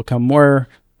it'll become more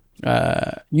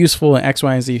useful in X,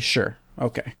 Y, and Z, sure,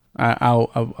 okay,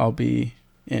 I'll be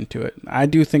into it. I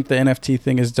do think the NFT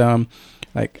thing is dumb.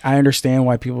 Like, I understand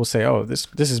why people say, oh, this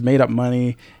is made up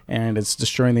money and it's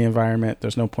destroying the environment,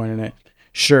 there's no point in it.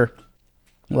 Sure,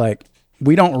 like,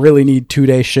 we don't really need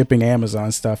 2-day shipping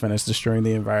Amazon stuff and it's destroying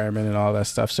the environment and all that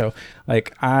stuff. So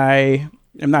like, I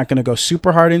am not going to go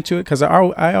super hard into it, because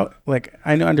I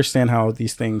understand how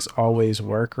these things always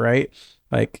work, right?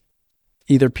 Like,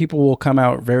 either people will come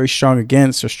out very strong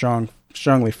against or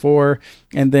strongly for,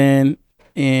 and then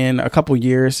in a couple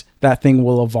years that thing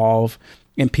will evolve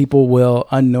and people will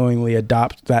unknowingly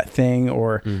adopt that thing,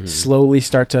 or slowly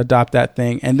start to adopt that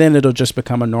thing, and then it'll just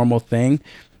become a normal thing,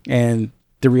 and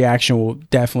the reaction will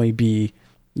definitely be,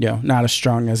 not as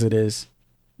strong as it is,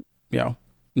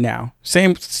 now.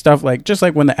 Same stuff, like, just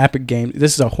like when the Epic Game,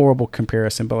 this is a horrible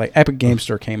comparison, but like Epic Game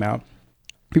Store came out,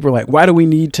 people are like, why do we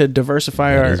need to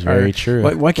diversify very true.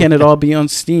 Why can't it all be on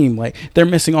Steam? Like, they're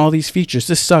missing all these features.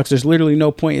 This sucks. There's literally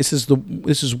no point.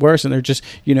 This is worse. And they're just,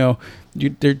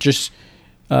 they're just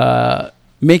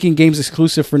making games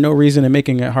exclusive for no reason and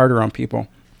making it harder on people.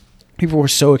 People were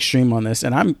so extreme on this.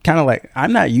 And I'm kind of like,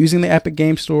 I'm not using the Epic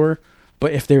Game Store,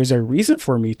 but if there's a reason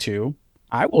for me to,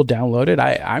 I will download it.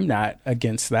 I'm not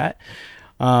against that.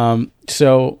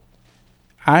 So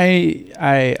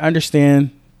I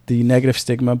understand the negative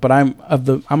stigma, but I'm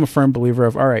a firm believer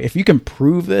of, all right, if you can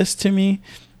prove this to me,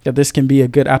 that this can be a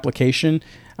good application,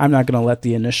 I'm not going to let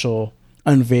the initial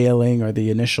unveiling or the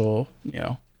initial,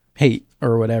 hate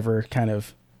or whatever kind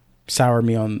of sour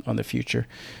me on the future.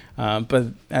 But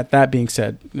at that being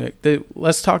said,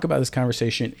 let's talk about this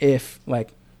conversation. If,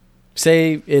 like,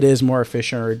 say it is more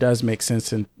efficient, or it does make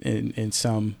sense in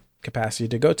some capacity,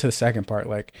 to go to the second part,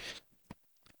 like,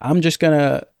 I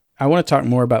want to talk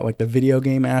more about like the video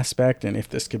game aspect and if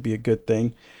this could be a good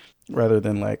thing, rather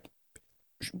than like,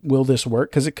 will this work?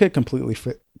 Because it could completely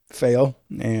fail,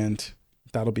 and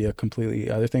that'll be a completely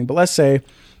other thing. But let's say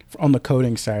on the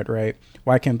coding side, right?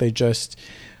 Why can't they just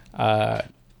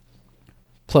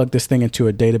plug this thing into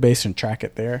a database and track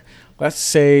it there? Let's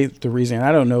say the reason,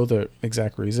 I don't know the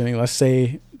exact reasoning. Let's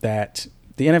say that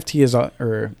the NFT is,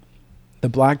 or the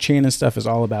blockchain and stuff is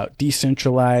all about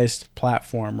decentralized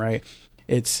platform, right?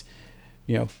 It's,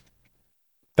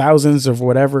 thousands of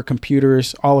whatever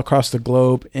computers all across the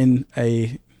globe in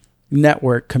a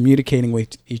network communicating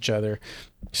with each other.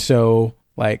 So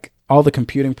like, all the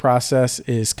computing process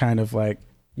is kind of like,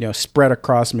 spread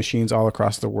across machines all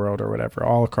across the world, or whatever,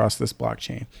 all across this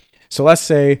blockchain. So let's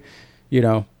say,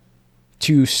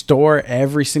 to store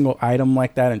every single item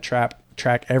like that and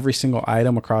track every single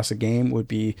item across a game would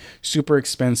be super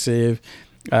expensive,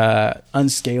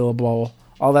 unscalable,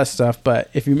 all that stuff. But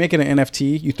if you make it an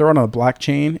NFT, you throw it on a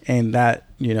blockchain, and that,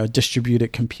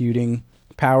 distributed computing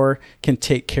power can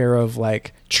take care of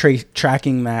like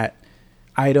tracking that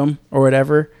item or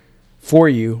whatever for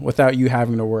you without you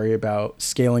having to worry about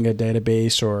scaling a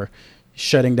database or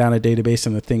shutting down a database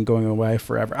and the thing going away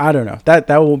forever. I don't know. That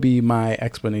will be my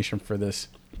explanation for this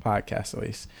podcast, at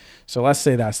least. So let's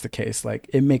say that's the case. Like,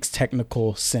 it makes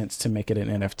technical sense to make it an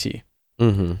NFT.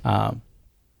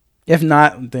 If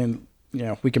not, then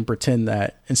we can pretend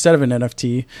that instead of an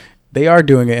NFT, they are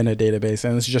doing it in a database,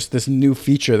 and it's just this new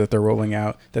feature that they're rolling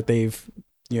out that they've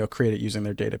created using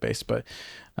their database. But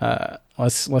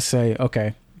let's say,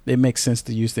 okay, it makes sense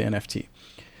to use the NFT.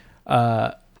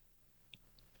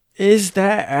 Is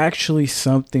that actually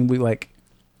something we like?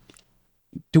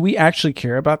 Do we actually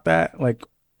care about that? Like,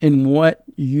 in what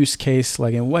use case,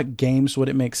 like in what games would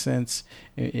it make sense?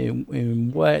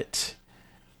 In what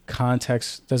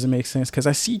context does it make sense? Because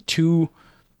I see two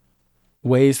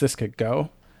ways this could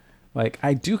go. Like,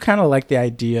 I do kind of like the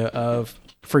idea of,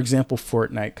 for example,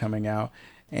 Fortnite coming out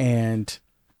and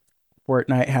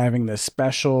Fortnite having this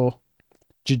special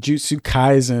Jujutsu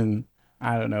Kaisen,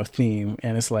 I don't know, theme.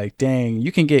 And it's like, dang,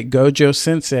 you can get Gojo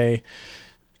Sensei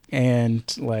and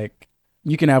like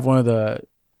you can have one of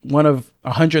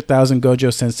 100,000 Gojo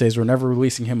Senseis. We're never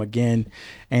releasing him again.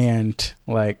 And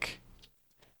like,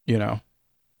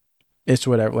 it's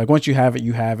whatever. Like, once you have it,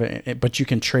 you have it, but you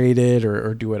can trade it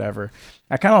or do whatever.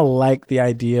 I kind of like the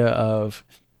idea of,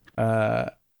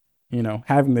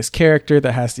 having this character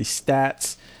that has these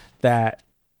stats that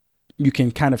you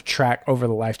can kind of track over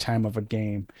the lifetime of a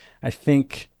game. I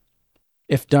think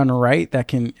if done right, that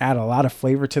can add a lot of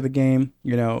flavor to the game.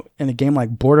 In a game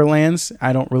like Borderlands,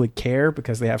 I don't really care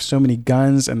because they have so many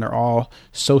guns and they're all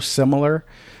so similar.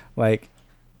 Like,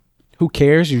 who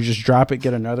cares? You just drop it,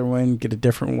 get another one, get a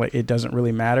different one. It doesn't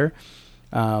really matter.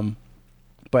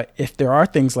 But if there are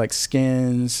things like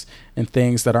skins and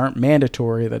things that aren't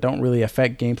mandatory, that don't really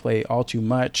affect gameplay all too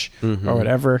much or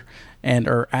whatever, and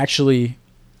are actually,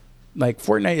 like,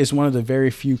 Fortnite is one of the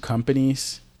very few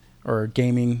companies or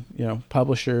gaming,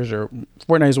 publishers, or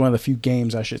Fortnite is one of the few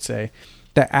games, I should say,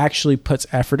 that actually puts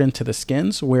effort into the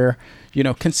skins where,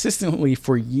 consistently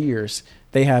for years,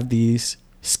 they have these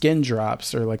skin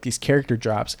drops or like these character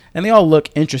drops and they all look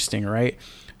interesting, right?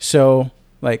 So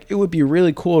like, it would be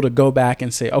really cool to go back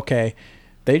and say, okay,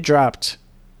 they dropped,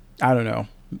 I don't know,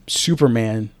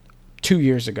 Superman 2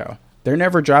 years ago. They're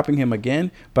never dropping him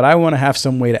again, but I want to have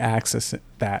some way to access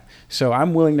that. So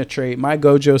I'm willing to trade my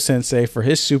Gojo Sensei for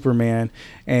his Superman.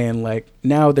 And like,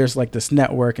 now there's like this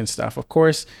network and stuff. Of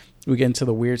course, we get into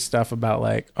the weird stuff about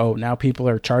like, oh, now people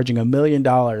are charging $1 million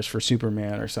for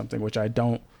Superman or something, which I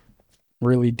don't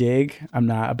really dig. I'm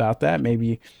not about that.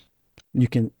 Maybe you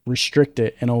can restrict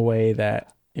it in a way that,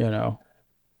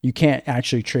 you can't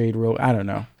actually trade real, I don't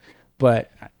know.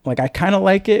 But like, I kind of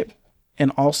like it.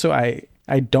 And also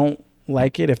I don't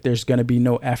like it if there's going to be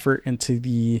no effort into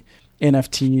the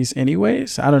NFTs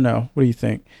anyways. I don't know. What do you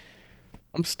think?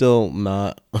 I'm still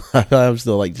not, I'm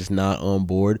still like just not on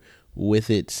board with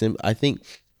it. I think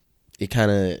it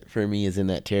kind of, for me, is in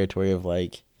that territory of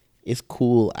like, it's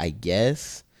cool, I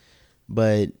guess,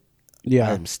 but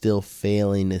yeah, I'm still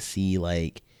failing to see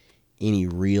like any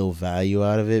real value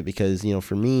out of it because,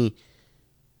 for me,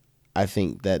 I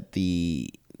think that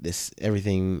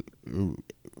everything,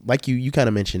 like you kind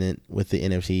of mentioned it with the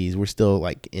NFTs, we're still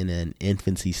like in an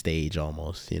infancy stage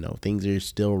almost. Things are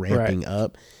still ramping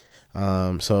up.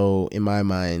 So in my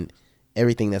mind,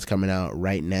 everything that's coming out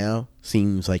right now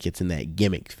seems like it's in that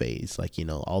gimmick phase. Like,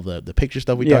 all the picture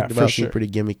stuff we talked about seems pretty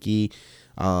gimmicky.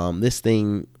 This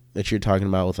thing that you're talking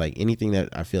about with like anything that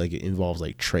I feel like it involves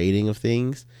like trading of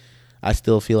things, I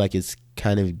still feel like it's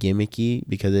kind of gimmicky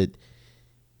because it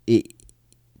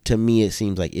to me, it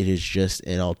seems like it is just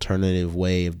an alternative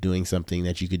way of doing something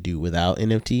that you could do without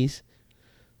NFTs.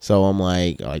 So I'm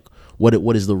like,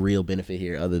 what is the real benefit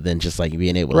here other than just like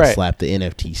being able to slap the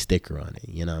NFT sticker on it?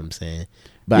 You know what I'm saying?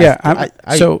 But yeah,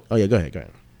 go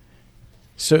ahead.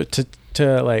 So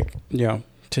to like,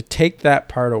 to take that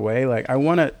part away, like I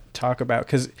want to talk about,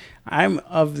 because I'm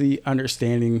of the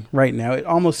understanding right now, it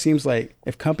almost seems like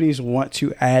if companies want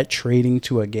to add trading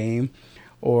to a game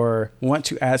or want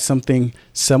to add something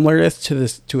similar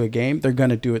to a game, they're going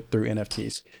to do it through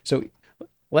NFTs. So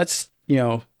let's,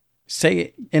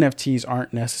 say NFTs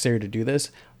aren't necessary to do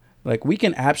this. Like, we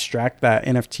can abstract that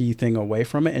NFT thing away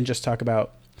from it and just talk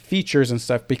about features and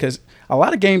stuff, because a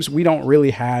lot of games, we don't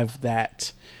really have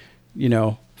that,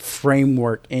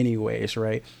 framework anyways,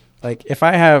 right? Like, if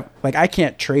I have, like, I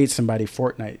can't trade somebody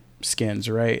Fortnite skins,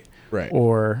 right? Right.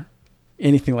 Or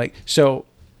anything like, so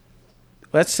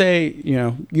let's say,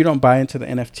 you don't buy into the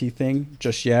NFT thing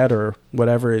just yet or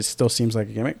whatever. It still seems like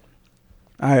a gimmick.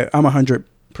 I'm 100%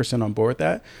 100% on board with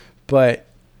that. But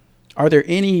are there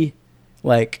any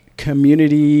like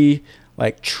community,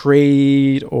 like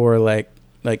trade or like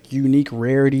unique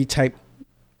rarity type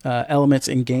elements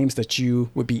in games that you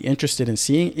would be interested in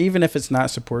seeing, even if it's not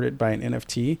supported by an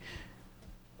NFT?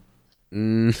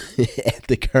 At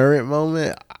the current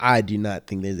moment, I do not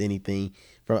think there's anything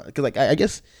from because like I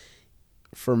guess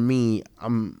for me,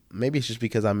 I'm maybe it's just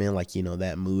because I'm in like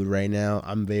that mood right now.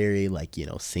 I'm very like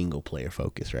single player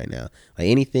focused right now. Like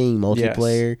anything Yes.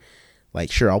 multiplayer,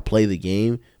 like sure I'll play the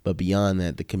game, but beyond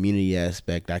that, the community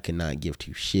aspect I cannot give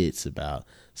two shits about.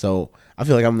 So I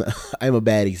feel like I'm a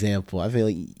bad example. I feel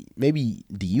like maybe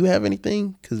do you have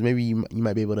anything? Because maybe you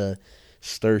might be able to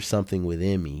stir something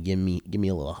within me, give me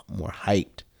a little more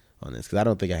hyped on this because I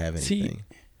don't think I have See, anything.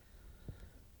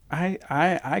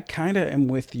 I kind of am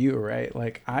with you, right?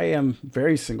 Like I am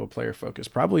very single player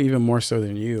focused, probably even more so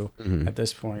than you Hmm. at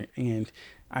this point. And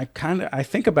I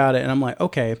think about it and I'm like,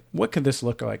 okay, what could this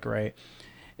look like, right?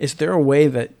 Is there a way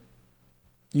that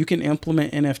you can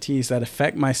implement NFTs that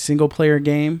affect my single player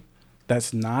game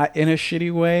that's not in a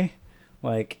shitty way?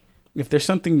 Like if there's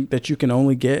something that you can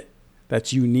only get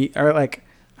that's unique or like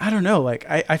I don't know, like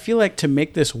I feel like to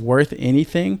make this worth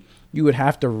anything, you would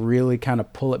have to really kind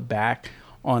of pull it back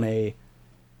on a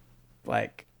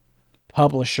like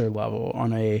publisher level,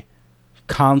 on a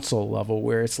console level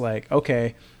where it's like,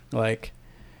 okay, like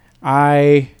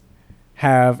I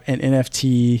have an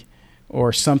NFT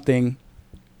or something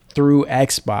through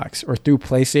Xbox or through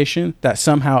PlayStation that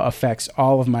somehow affects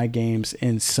all of my games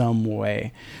in some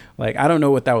way. Like I don't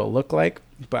know what that would look like,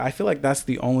 but I feel like that's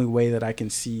the only way that I can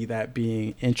see that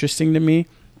being interesting to me.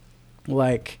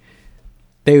 Like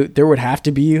there would have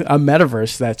to be a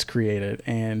metaverse that's created,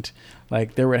 and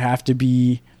like there would have to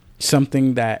be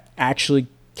something that actually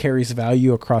carries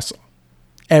value across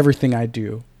everything I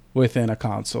do within a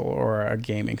console or a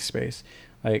gaming space.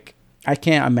 Like I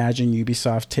can't imagine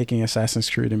Ubisoft taking Assassin's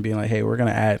Creed and being like, "Hey, we're gonna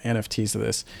add NFTs to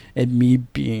this," and me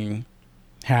being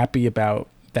happy about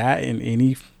that in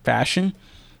any fashion.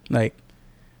 Like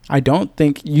I don't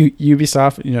think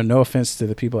Ubisoft, no offense to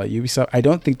the people at Ubisoft, I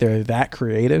don't think they're that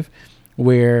creative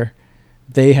where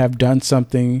they have done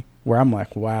something where I'm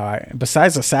like, wow,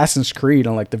 besides Assassin's Creed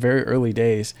on like the very early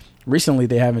days, recently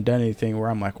they haven't done anything where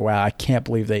I'm like, wow, I can't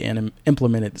believe they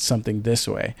implemented something this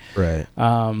way. Right.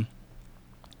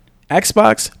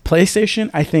 Xbox, PlayStation,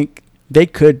 I think they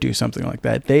could do something like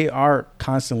that. They are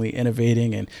constantly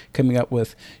innovating and coming up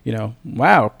with,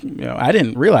 wow, I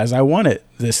didn't realize I wanted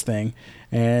this thing,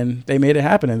 and they made it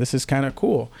happen, and this is kind of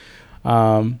cool.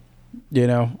 Um, you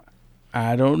know,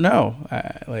 I don't know.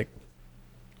 Like,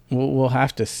 we'll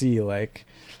have to see. Like,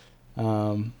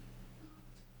 um,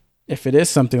 if it is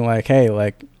something like, hey,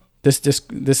 like this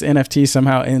NFT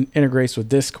somehow integrates with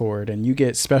Discord, and you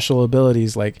get special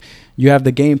abilities, like you have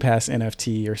the Game Pass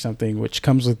NFT or something, which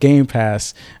comes with Game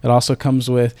Pass. It also comes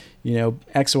with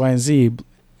X, Y, and Z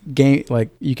game. Like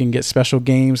you can get special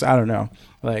games. I don't know.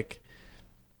 Like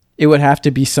it would have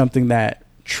to be something that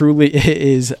truly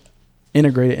is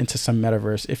integrated into some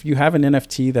metaverse. If you have an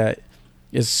NFT that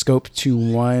is scoped to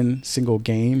one single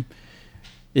game,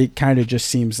 it kind of just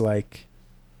seems like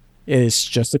it's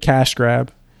just a cash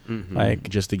grab. Like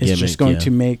Just a it's just gimmick, going yeah.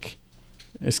 to make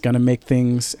it's going to make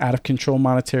things out of control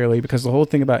monetarily, because the whole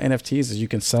thing about NFTs is you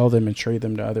can sell them and trade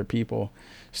them to other people.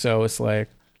 So it's like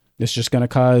it's just going to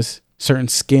cause certain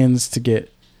skins to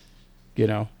get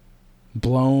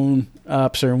blown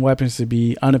up, certain weapons to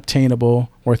be unobtainable,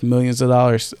 worth millions of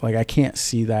dollars. Like I can't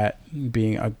see that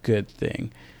being a good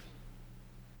thing.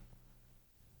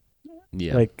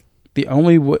 Yeah. Like the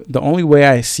only way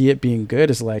I see it being good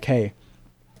is like, hey,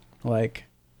 like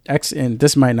X, and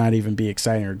this might not even be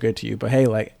exciting or good to you, but hey,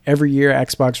 like every year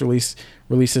Xbox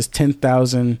releases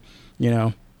 10,000,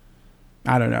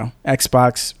 I don't know,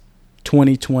 Xbox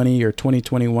 2020 or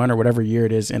 2021 or whatever year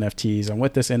it is NFTs. And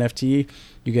with this NFT,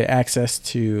 you get access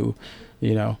to,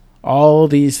 all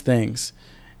these things,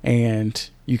 and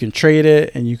you can trade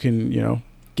it, and you can,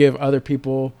 give other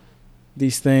people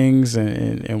these things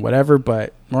and whatever,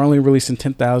 but we're only releasing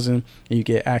 10,000, and you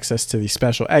get access to these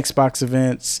special Xbox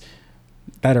events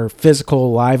that are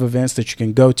physical live events that you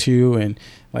can go to, and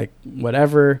like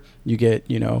whatever you get,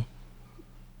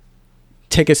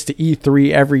 tickets to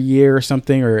E3 every year or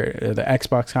something, or the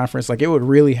Xbox conference. Like it would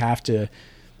really have to,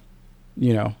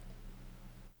 you know,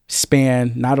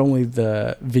 span not only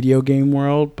the video game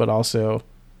world, but also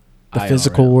the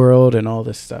physical IRL. world and all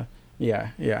this stuff.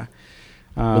 Yeah. Yeah.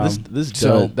 But this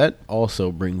So does that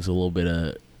also brings a little bit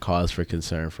of cause for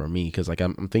concern for me because like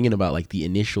I'm thinking about like the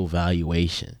initial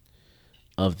valuation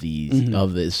of these mhm.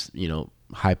 of this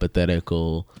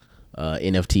hypothetical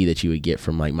NFT that you would get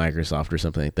from like Microsoft or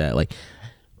something like that. Like,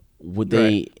 would Right.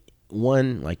 they,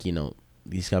 one, like,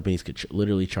 these companies could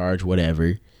literally charge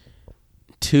whatever.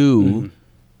 Two, Hmm.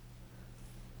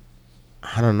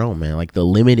 I don't know, man. Like the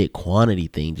limited quantity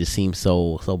thing just seems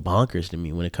so bonkers to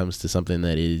me when it comes to something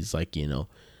that is like,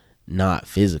 not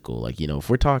physical. Like, if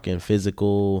we're talking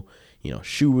physical,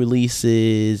 shoe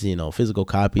releases, physical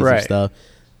copies of Right. stuff,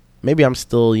 maybe I'm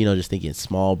still, just thinking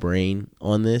small brain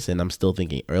on this, and I'm still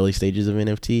thinking early stages of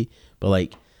NFT. But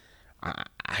like,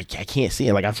 I can't see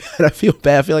it. Like, I feel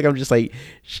bad. I feel like I'm just like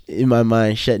in my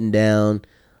mind shutting down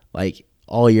like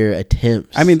all your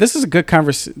attempts. I mean, this is a good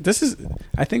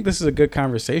I think this is a good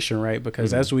conversation, right?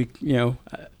 Because Mm-hmm. as we,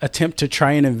 attempt to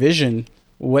try and envision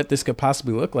what this could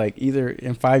possibly look like, either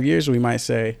in 5 years, we might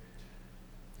say,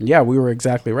 yeah, we were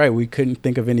exactly right. We couldn't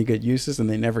think of any good uses and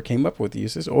they never came up with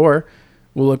uses. Or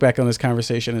we'll look back on this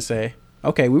conversation and say,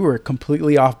 okay, we were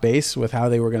completely off base with how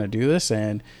they were going to do this.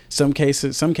 And some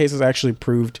cases actually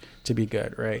proved to be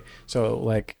good. Right. So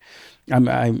like,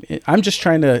 I'm just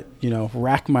trying to,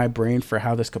 rack my brain for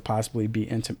how this could possibly be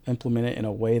implemented in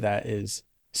a way that is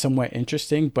somewhat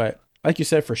interesting. But like you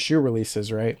said, for shoe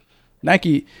releases, right?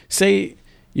 Nike, say,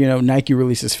 Nike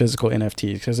releases physical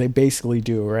NFTs because they basically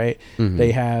do, right? Mm-hmm.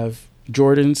 They have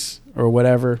Jordans or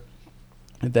whatever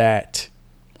that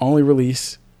only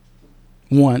release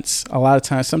once. A lot of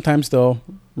times, sometimes they'll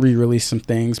re-release some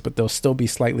things, but they'll still be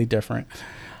slightly different.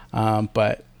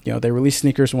 But they release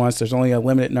sneakers once. There's only a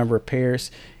limited number of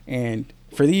pairs, and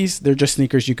for these, they're just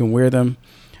sneakers. You can wear them.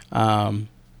 A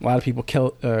lot of people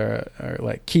or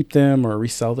like keep them or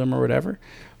resell them or whatever.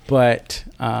 But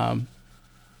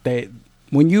they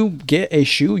when you get a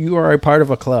shoe, you are a part of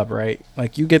a club, right?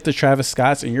 Like you get the Travis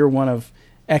Scotts, and you're one of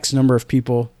X number of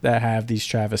people that have these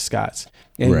Travis Scotts.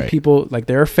 And Right. people like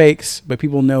there are fakes, but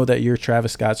people know that your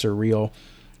Travis Scotts are real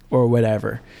or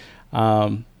whatever.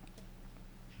 Um,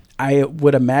 I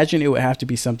would imagine it would have to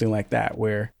be something like that,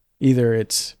 where either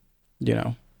it's,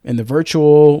 in the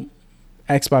virtual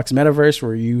Xbox metaverse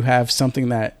where you have something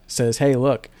that says, hey,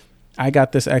 look, I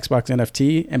got this Xbox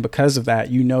NFT. And because of that,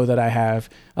 that I have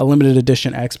a limited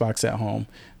edition Xbox at home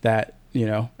that,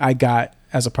 I got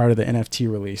as a part of the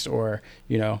NFT release, or,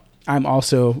 I'm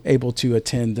also able to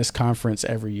attend this conference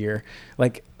every year.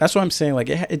 Like, that's what I'm saying. Like,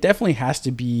 it definitely has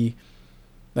to be,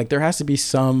 like, there has to be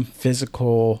some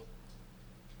physical,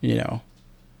 you know,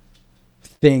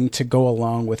 thing to go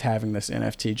along with having this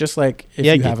NFT. Just like if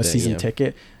Yeah, I you get have a that. season Yeah.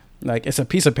 ticket, like it's a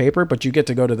piece of paper, but you get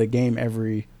to go to the game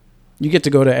you get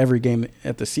to go to every game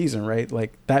at the season, right?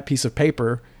 Like that piece of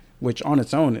paper, which on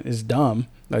its own is dumb.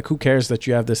 Like who cares that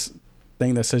you have this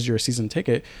thing that says you're a season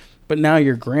ticket? But now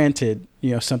you're granted,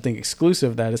 something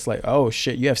exclusive that it's like, oh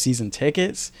shit, you have season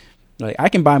tickets. Like I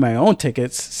can buy my own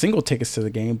tickets, single tickets to the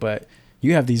game, but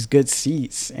you have these good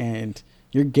seats and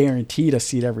you're guaranteed a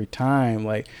seat every time.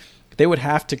 Like they would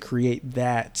have to create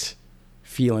that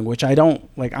feeling, which I don't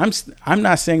like. I'm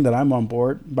not saying that I'm on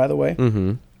board, by the way.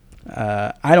 Mm-hmm.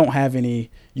 I don't have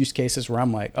any use cases where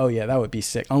I'm like, oh yeah, that would be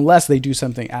sick, unless they do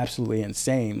something absolutely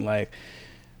insane. Like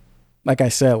I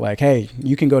said, like, hey,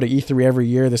 you can go to E3 every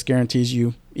year. This guarantees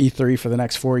you E3 for the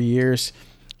next 4 years.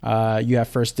 You have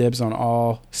first dibs on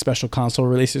all special console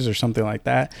releases or something like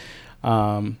that.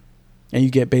 And you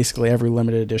get basically every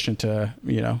limited edition to,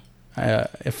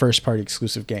 a first party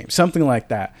exclusive game, something like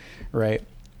that, right?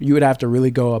 You would have to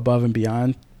really go above and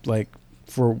beyond, like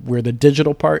for where the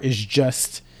digital part is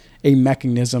just a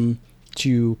mechanism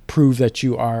to prove that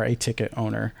you are a ticket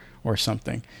owner or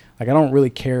something. Like I don't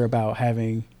really care about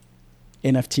having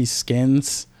NFT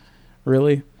skins,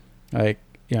 really. Like,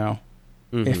 if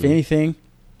Mm-hmm. anything,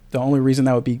 the only reason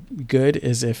that would be good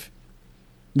is if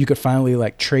you could finally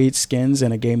like trade skins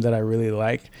in a game that I really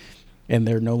like and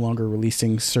they're no longer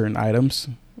releasing certain items.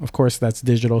 Of course, that's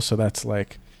digital, so that's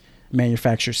like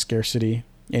manufacturer scarcity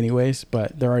anyways,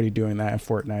 but they're already doing that in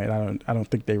Fortnite. I don't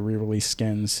think they re-release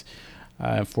skins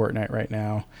in Fortnite right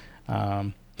now.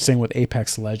 Same with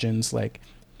Apex Legends, like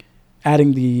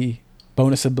adding the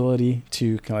bonus ability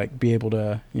to like be able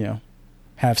to,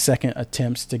 have second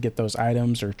attempts to get those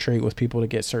items or trade with people to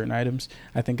get certain items,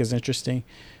 I think is interesting.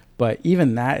 But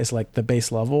even that is like the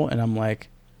base level, and I'm like,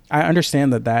 I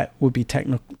understand that would be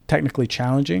technically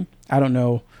challenging. I don't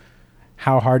know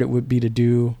how hard it would be to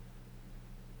do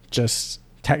just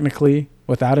technically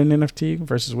without an NFT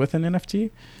versus with an NFT,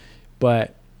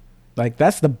 but like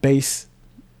that's the base.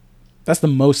 That's the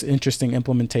most interesting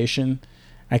implementation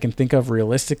I can think of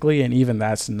realistically, and even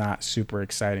that's not super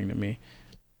exciting to me.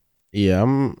 Yeah,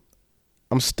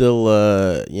 I'm still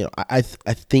I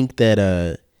think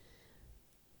that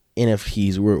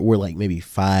NFTs we're like maybe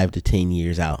 5 to 10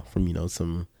 years out from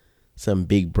some some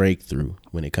big breakthrough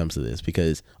when it comes to this,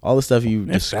 because all the stuff you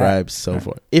described so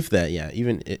far, if that, yeah,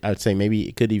 even I would say maybe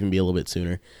it could even be a little bit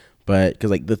sooner, but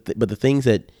because like the things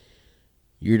that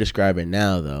you're describing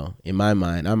now, though, in my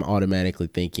mind, I'm automatically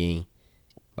thinking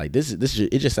like it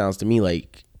just sounds to me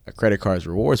like a credit cards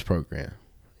rewards program.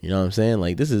 You know what I'm saying?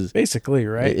 Like this is Basically,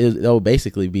 right? it'll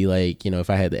basically be like, if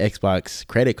I had the Xbox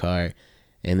credit card,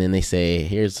 and then they say,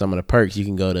 here's some of the perks. You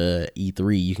can go to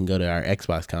E3. You can go to our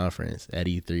Xbox conference at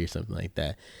E3 or something like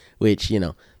that, which,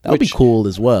 that would be cool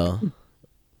as well.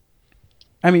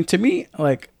 I mean, to me,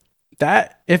 like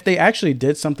that, if they actually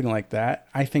did something like that,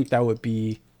 I think that would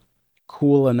be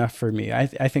cool enough for me. I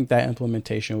think that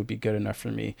implementation would be good enough for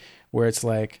me, where it's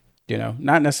like,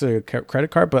 not necessarily a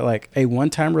credit card, but like a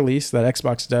one-time release that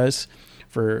Xbox does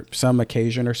for some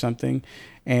occasion or something.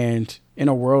 And in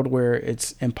a world where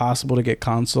it's impossible to get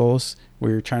consoles,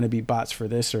 where you're trying to beat bots for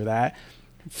this or that,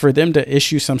 for them to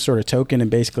issue some sort of token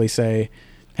and basically say,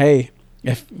 hey,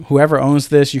 if whoever owns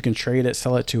this, you can trade it,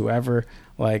 sell it to whoever.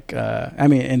 Like,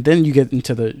 and then you get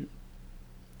into the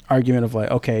argument of like,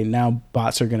 okay, now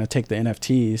bots are going to take the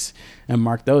NFTs and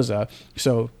mark those up.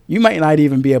 So you might not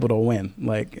even be able to win.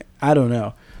 Like, I don't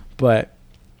know. But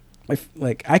if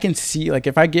like I can see, like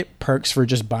if I get perks for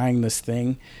just buying this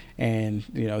thing, and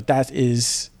that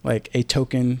is like a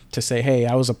token to say, hey,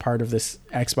 I was a part of this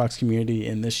Xbox community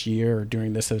in this year or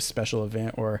during this special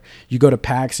event, or you go to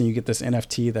PAX and you get this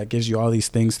NFT that gives you all these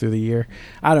things through the year.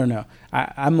 I don't know.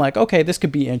 I'm like, okay, this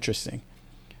could be interesting.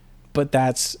 But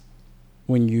that's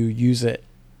when you use it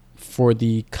for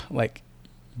the like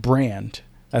brand.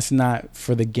 That's not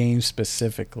for the game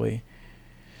specifically.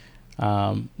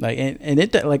 Like and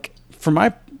it like from my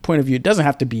point of view, it doesn't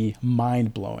have to be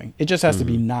mind blowing. It just has to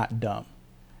be not dumb.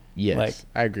 Yes, like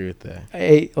I agree with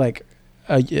that.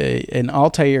 An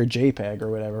Altair JPEG or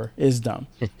whatever is dumb.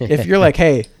 If you're like,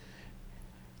 hey,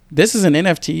 this is an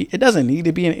NFT. It doesn't need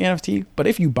to be an NFT, but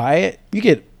if you buy it, you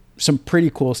get some pretty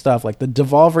cool stuff. Like the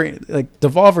Devolver. Like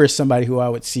Devolver is somebody who I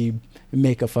would see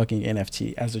make a fucking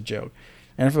NFT as a joke.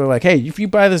 And if they're like, hey, if you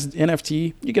buy this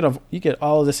NFT, you get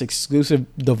all of this exclusive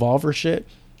Devolver shit.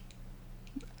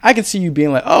 I can see you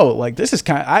being like, oh, like this is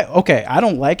I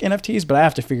don't like NFTs, but I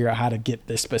have to figure out how to get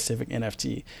this specific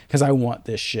NFT because I want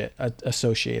this shit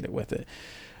associated with it.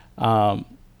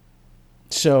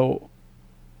 So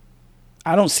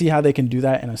I don't see how they can do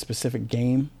that in a specific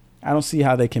game. I don't see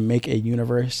how they can make a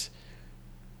universe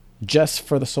just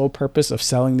for the sole purpose of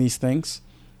selling these things.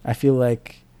 I feel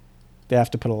like they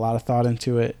have to put a lot of thought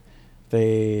into it.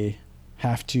 They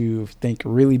have to think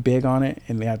really big on it,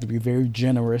 and they have to be very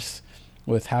generous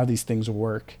with how these things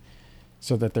work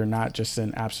so that they're not just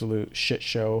an absolute shit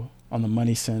show on the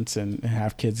money sense and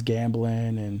have kids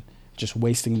gambling and just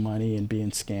wasting money and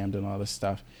being scammed and all this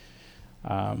stuff.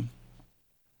 But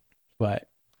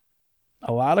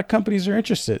a lot of companies are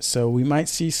interested, so we might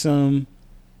see some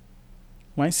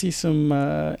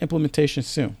implementation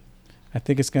soon. I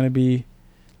think it's going to be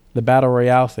the battle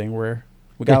royale thing where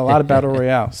we got a lot of battle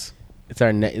royales. It's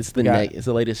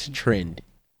the latest trend.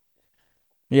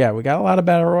 Yeah, we got a lot of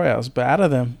battle royales, but out of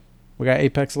them, we got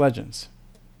Apex Legends.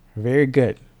 Very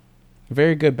good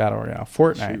battle royale.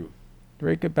 Fortnite, true.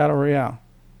 Very good battle royale.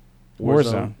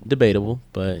 Warzone, debatable,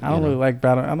 but I don't really like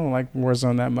I don't like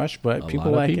Warzone that much, but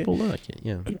people like it.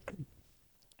 Yeah.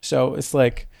 So it's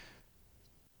like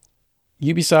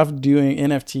Ubisoft doing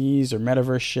NFTs or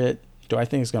metaverse shit. Do I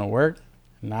think it's gonna work?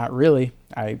 Not really.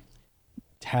 I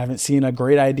haven't seen a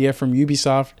great idea from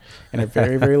Ubisoft in a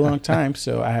very, very long time.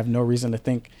 So I have no reason to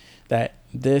think that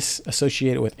this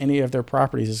associated with any of their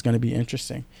properties is going to be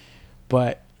interesting.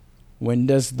 But when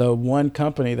does the one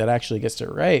company that actually gets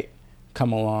it right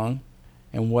come along?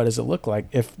 And what does it look like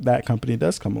if that company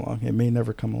does come along? It may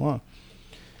never come along.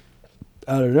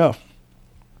 I don't know.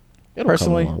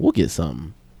 Personally, we'll get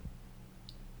something.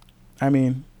 I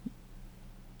mean,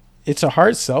 it's a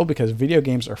hard sell because video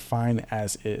games are fine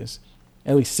as is.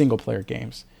 At least single player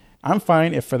games. I'm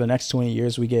fine if for the next 20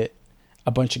 years we get a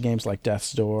bunch of games like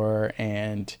Death's Door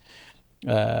and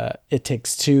It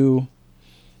Takes Two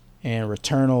and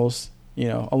Returnals,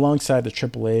 alongside the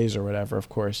AAAs or whatever, of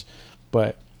course.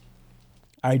 But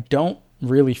I don't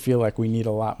really feel like we need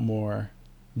a lot more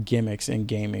gimmicks in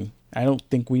gaming. I don't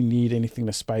think we need anything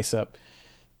to spice up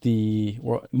the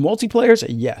multiplayers.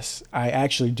 Yes, I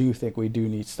actually do think we do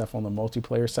need stuff on the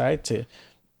multiplayer side to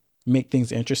make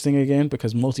things interesting again,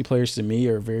 because multiplayers to me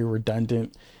are very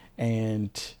redundant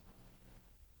and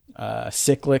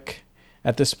cyclic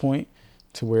at this point,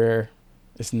 to where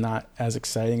it's not as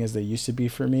exciting as they used to be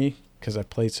for me because I've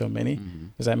played so many. Mm-hmm.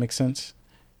 Does that make sense?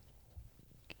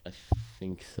 I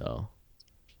think so.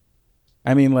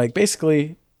 I mean, like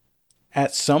basically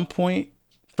at some point,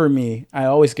 for me, I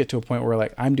always get to a point where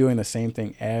like I'm doing the same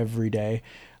thing every day.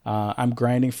 I'm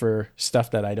grinding for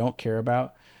stuff that I don't care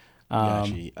about.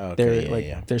 Gotcha. Okay, yeah,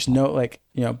 yeah. There's no like,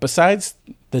 besides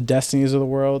the Destinies of the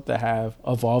world that have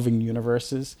evolving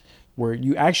universes where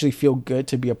you actually feel good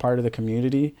to be a part of the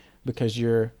community because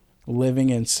you're living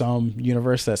in some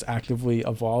universe that's actively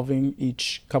evolving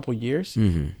each couple years.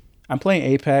 Mm-hmm. I'm playing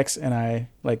Apex and I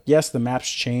like, yes, the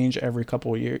maps change every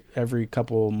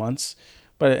couple months,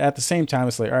 but at the same time,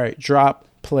 it's like, all right, drop,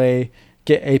 play,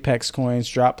 get Apex coins,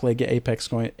 drop, play, get Apex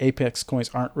coins. Apex coins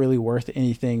aren't really worth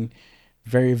anything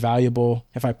very valuable.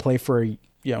 If I play for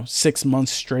 6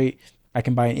 months straight, I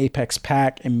can buy an Apex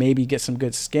pack and maybe get some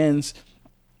good skins,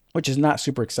 which is not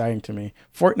super exciting to me.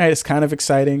 Fortnite is kind of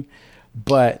exciting,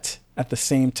 but at the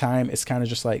same time, it's kind of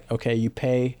just like, okay, you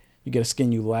pay, you get a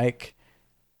skin you like,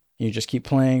 you just keep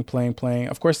playing.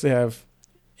 Of course, they have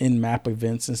in-map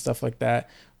events and stuff like that,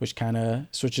 which kind of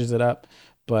switches it up.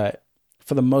 But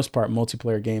for the most part,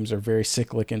 multiplayer games are very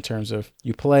cyclic in terms of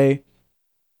you play,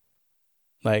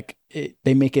 like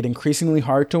they make it increasingly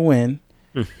hard to win.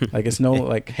 Like it's no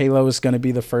like Halo is going to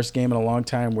be the first game in a long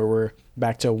time where we're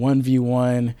back to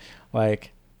 1v1.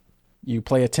 Like you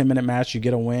play a 10-minute match, you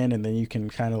get a win, and then you can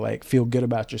kind of like feel good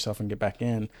about yourself and get back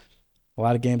in. A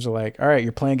lot of games are like, all right,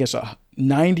 you're playing against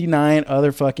 99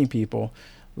 other fucking people.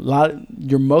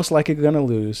 You're most likely going to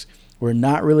lose. We're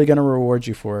not really going to reward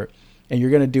you for it. And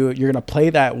you're going to do it. You're going to play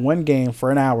that one game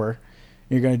for an hour. And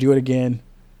you're going to do it again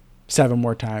 7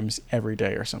 more times every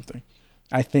day or something.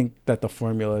 I think that the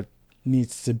formula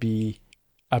needs to be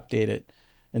updated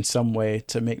in some way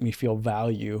to make me feel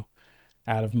value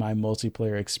out of my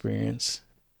multiplayer experience.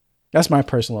 That's my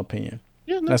personal opinion.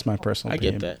 Yeah, no, that's my personal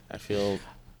opinion. I get that. I feel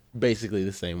basically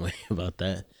the same way about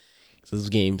that. So those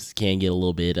games can get a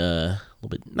little bit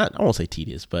not, I won't say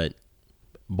tedious, but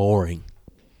boring.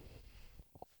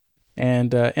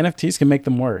 And NFTs can make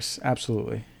them worse.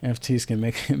 Absolutely, NFTs can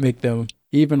make them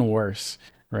even worse,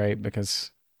 right?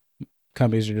 Because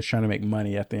companies are just trying to make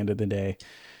money at the end of the day.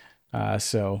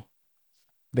 So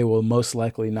they will most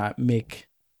likely not make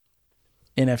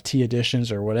NFT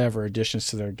additions or whatever additions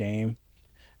to their game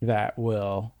that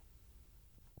will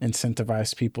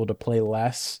incentivize people to play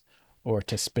less or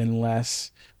to spend less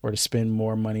or to spend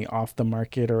more money off the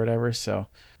market or whatever. So,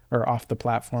 or off the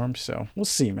platform. So we'll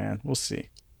see, man. We'll see.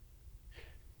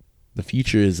 The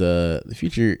future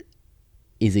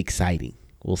is exciting.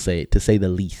 We'll say, to say the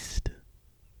least.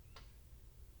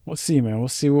 We'll see, man. We'll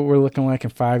see what we're looking like in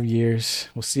 5 years.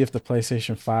 We'll see if the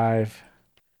PlayStation 5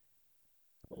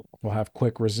 will have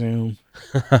quick resume.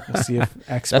 We'll see if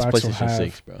Xbox That's PlayStation will have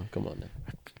 6, bro. Come on now.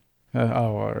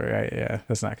 all right. Yeah,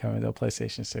 that's not coming though.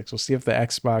 PlayStation 6. We'll see if the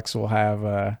Xbox will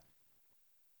have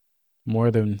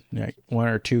more than like 1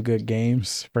 or 2 good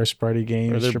games, first party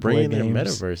games. Or they're bringing their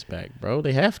metaverse back, bro.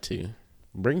 They have to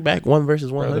bring back 1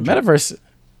 versus 100. Bro, the metaverse.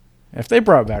 If they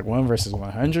brought back 1 versus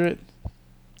 100,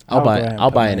 I'll buy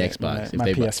an Xbox.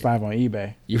 My PS5 on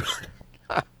eBay.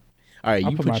 All right,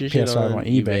 you put your shit on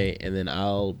eBay, and then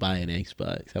I'll buy an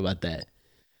Xbox. How about that?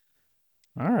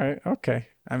 All right, okay.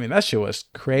 I mean, that shit was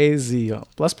crazy.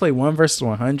 Let's play 1 versus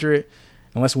 100,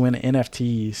 and let's win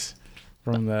NFTs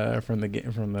from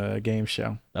the game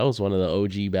show. That was one of the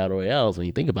OG battle royales when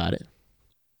you think about it.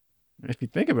 If you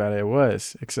think about it, it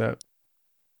was. Except,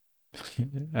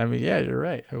 I mean, yeah, you're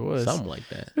right. It was something like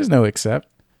that. There's no except.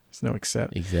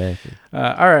 Exactly.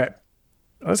 All right,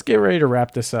 let's get ready to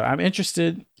wrap this up. I'm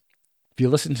interested. If you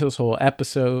listen to this whole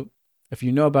episode, if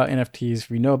you know about NFTs,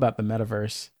 if you know about the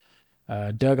metaverse,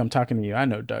 Doug, I'm talking to you. I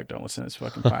know Doug don't listen to this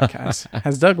fucking podcast.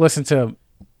 Has Doug listened to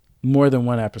more than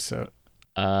 1 episode?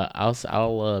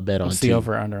 I'll bet on What's 2. the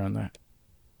over under on that?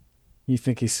 You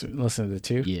think he's listened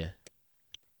to 2? Yeah.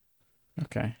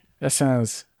 Okay, that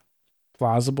sounds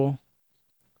plausible.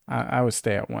 I would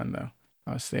stay at 1 though.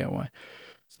 I would stay at 1.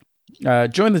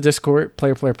 Join the Discord,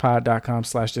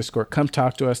 playerplayerpod.com/Discord. Come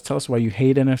talk to us. Tell us why you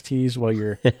hate NFTs, why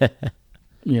your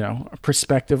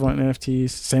perspective on NFTs.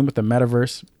 Same with the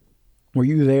metaverse. Were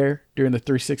you there during the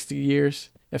 360 years?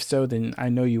 If so, then I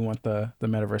know you want the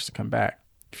metaverse to come back.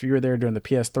 If you were there during the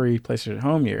PS3, PlayStation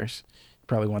Home years, you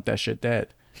probably want that shit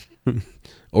dead.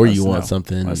 Or you want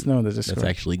something that's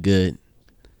actually good.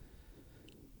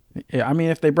 Yeah, I mean,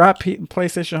 if they brought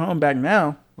PlayStation Home back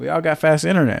now, we all got fast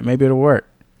internet. Maybe it'll work.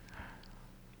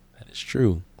 That is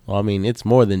true. Well, I mean, it's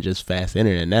more than just fast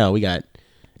internet now. We got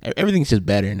everything's just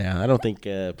better now. I don't think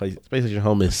PlayStation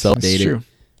Home is so dated. True.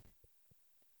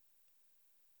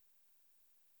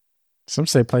 Some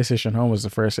say PlayStation Home was the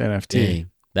first NFT.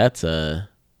 Dang, that's You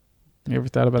ever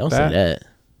thought about don't that? Say that.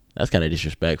 That's kind of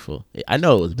disrespectful. I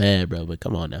know it was bad, bro, but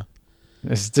come on now.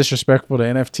 Is it disrespectful to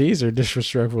NFTs or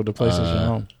disrespectful to PlayStation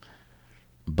Home?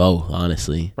 Both,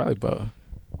 honestly. Probably both.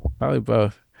 Probably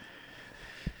both.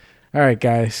 All right,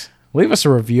 guys. Leave us a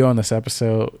review on this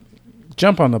episode.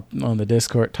 Jump on the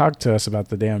Discord. Talk to us about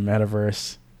the damn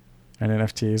metaverse and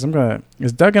NFTs.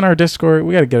 Is Doug in our Discord?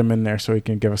 We got to get him in there so he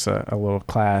can give us a little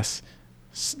class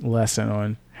lesson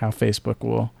on how Facebook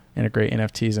will integrate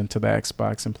NFTs into the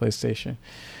Xbox and PlayStation.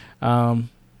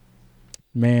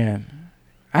 Man,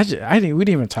 we didn't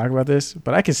even talk about this,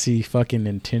 but I could see fucking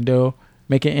Nintendo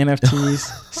making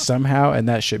NFTs somehow, and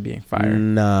that shit being fire.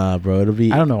 Nah, bro, it'll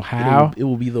be. I don't know how. It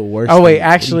will be the worst. Oh wait,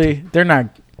 actually, they're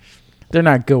not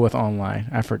good with online.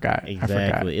 I forgot.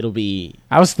 Exactly. It'll be.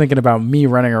 I was thinking about me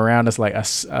running around as like a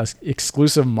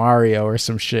exclusive Mario or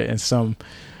some shit in some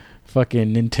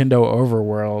fucking Nintendo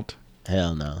overworld.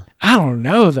 Hell no. I don't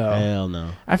know though. Hell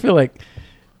no. I feel like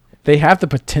they have the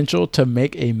potential to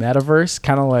make a metaverse,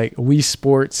 kind of like Wii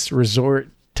Sports Resort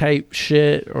type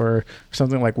shit, or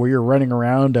something like where you're running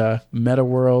around a meta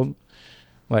world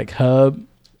like hub.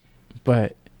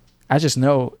 But I just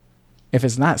know if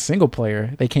it's not single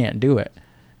player, they can't do it.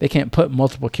 They can't put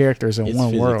multiple characters in one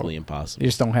world. It's physically impossible. They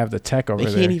just don't have the tech over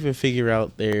there. They can't even figure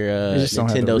out their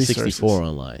Nintendo 64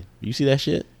 online. You see that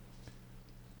shit?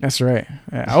 That's right.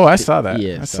 Oh, I saw that.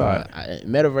 Yeah, I saw it.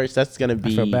 Metaverse, that's going to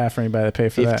be... I feel bad for anybody that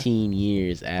paid for 15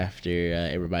 years after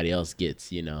everybody else gets,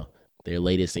 their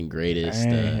latest and greatest.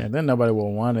 And then nobody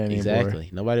will want it anymore. Exactly.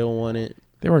 Nobody will want it.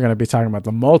 Then we're going to be talking about the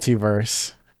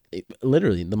multiverse.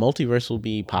 Literally, the multiverse will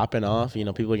be popping off.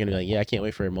 People are going to be like, yeah, I can't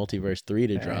wait for Multiverse 3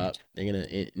 to drop.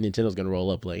 Nintendo's going to roll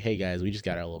up like, hey, guys, we just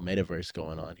got our little metaverse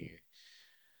going on here.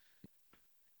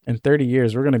 In 30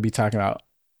 years, we're going to be talking about...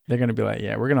 They're going to be like,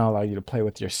 yeah, we're going to allow you to play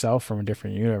with yourself from a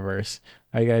different universe.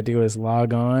 All you got to do is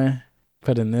log on,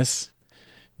 put in this,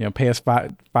 pay us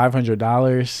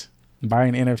 $500, buy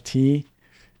an NFT,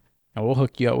 and we'll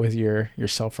hook you up with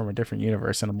yourself from a different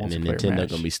universe in a multiplayer match. And then Nintendo going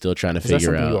to be still trying to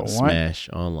figure out Smash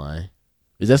Online.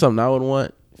 Is that something I would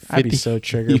want? I'd be so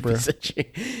triggered, bro.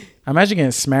 Imagine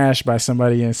getting smashed by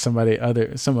somebody in some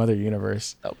other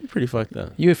universe. That would be pretty fucked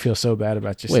up. You would feel so bad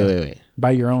about yourself. Wait.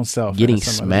 By your own self. Getting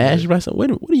smashed by someone?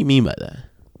 What do you mean by that?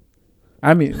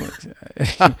 I mean,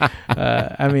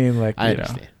 like, I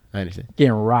understand.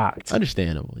 Getting rocked.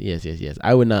 Understandable. Yes.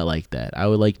 I would not like that. I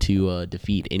would like to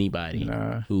defeat anybody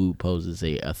who poses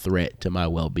a threat to my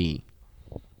well-being.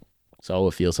 So I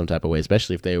would feel some type of way,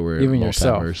 especially if they were even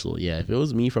multiversal. Yourself. Yeah, if it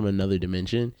was me from another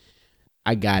dimension,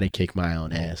 I gotta kick my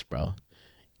own ass, bro.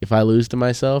 If I lose to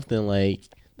myself, then like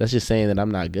that's just saying that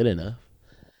I'm not good enough.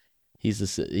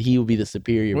 He will be the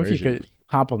superior version. What if you could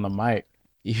hop on the mic?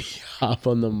 You hop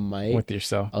on the mic with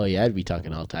yourself? Oh yeah, I'd be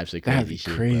talking all types of crazy That'd be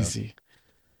shit. Crazy. Bro.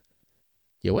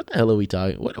 Yeah, what the hell are we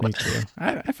talking? What? Me too.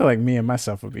 I feel like me and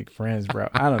myself would be friends, bro.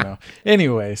 I don't know.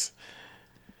 Anyways.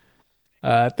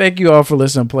 Thank you all for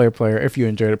listening to Player. If you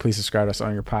enjoyed it, please subscribe to us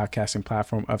on your podcasting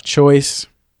platform of choice.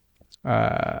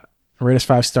 Rate us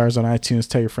 5 stars on iTunes.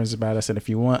 Tell your friends about us. And if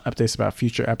you want updates about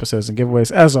future episodes and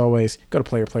giveaways, as always, go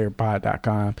to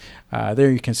playerplayerpod.com. There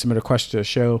you can submit a question to the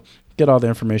show, get all the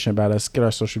information about us, get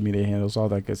our social media handles, all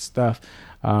that good stuff.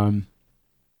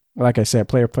 Like I said,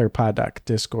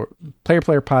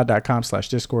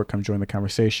 playerplayerpod.com/Discord. Come join the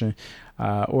conversation,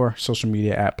 or social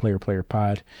media at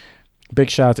playerplayerpod. Big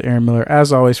shout out to Aaron Miller.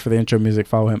 As always, for the intro music,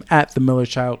 follow him at The Miller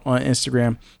Child on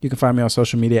Instagram. You can find me on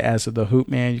social media as The Hoop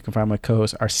Man. You can find my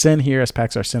co-host Arsene here as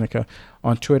Pax Arsenica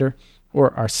on Twitter,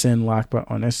 or Arsene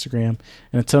Lockbutt on Instagram.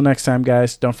 And until next time,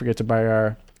 guys, don't forget to buy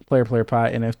our Player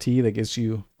Pod NFT that gives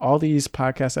you all these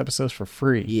podcast episodes for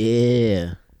free.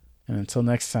 Yeah. And until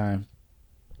next time,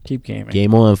 keep gaming.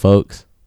 Game on, folks.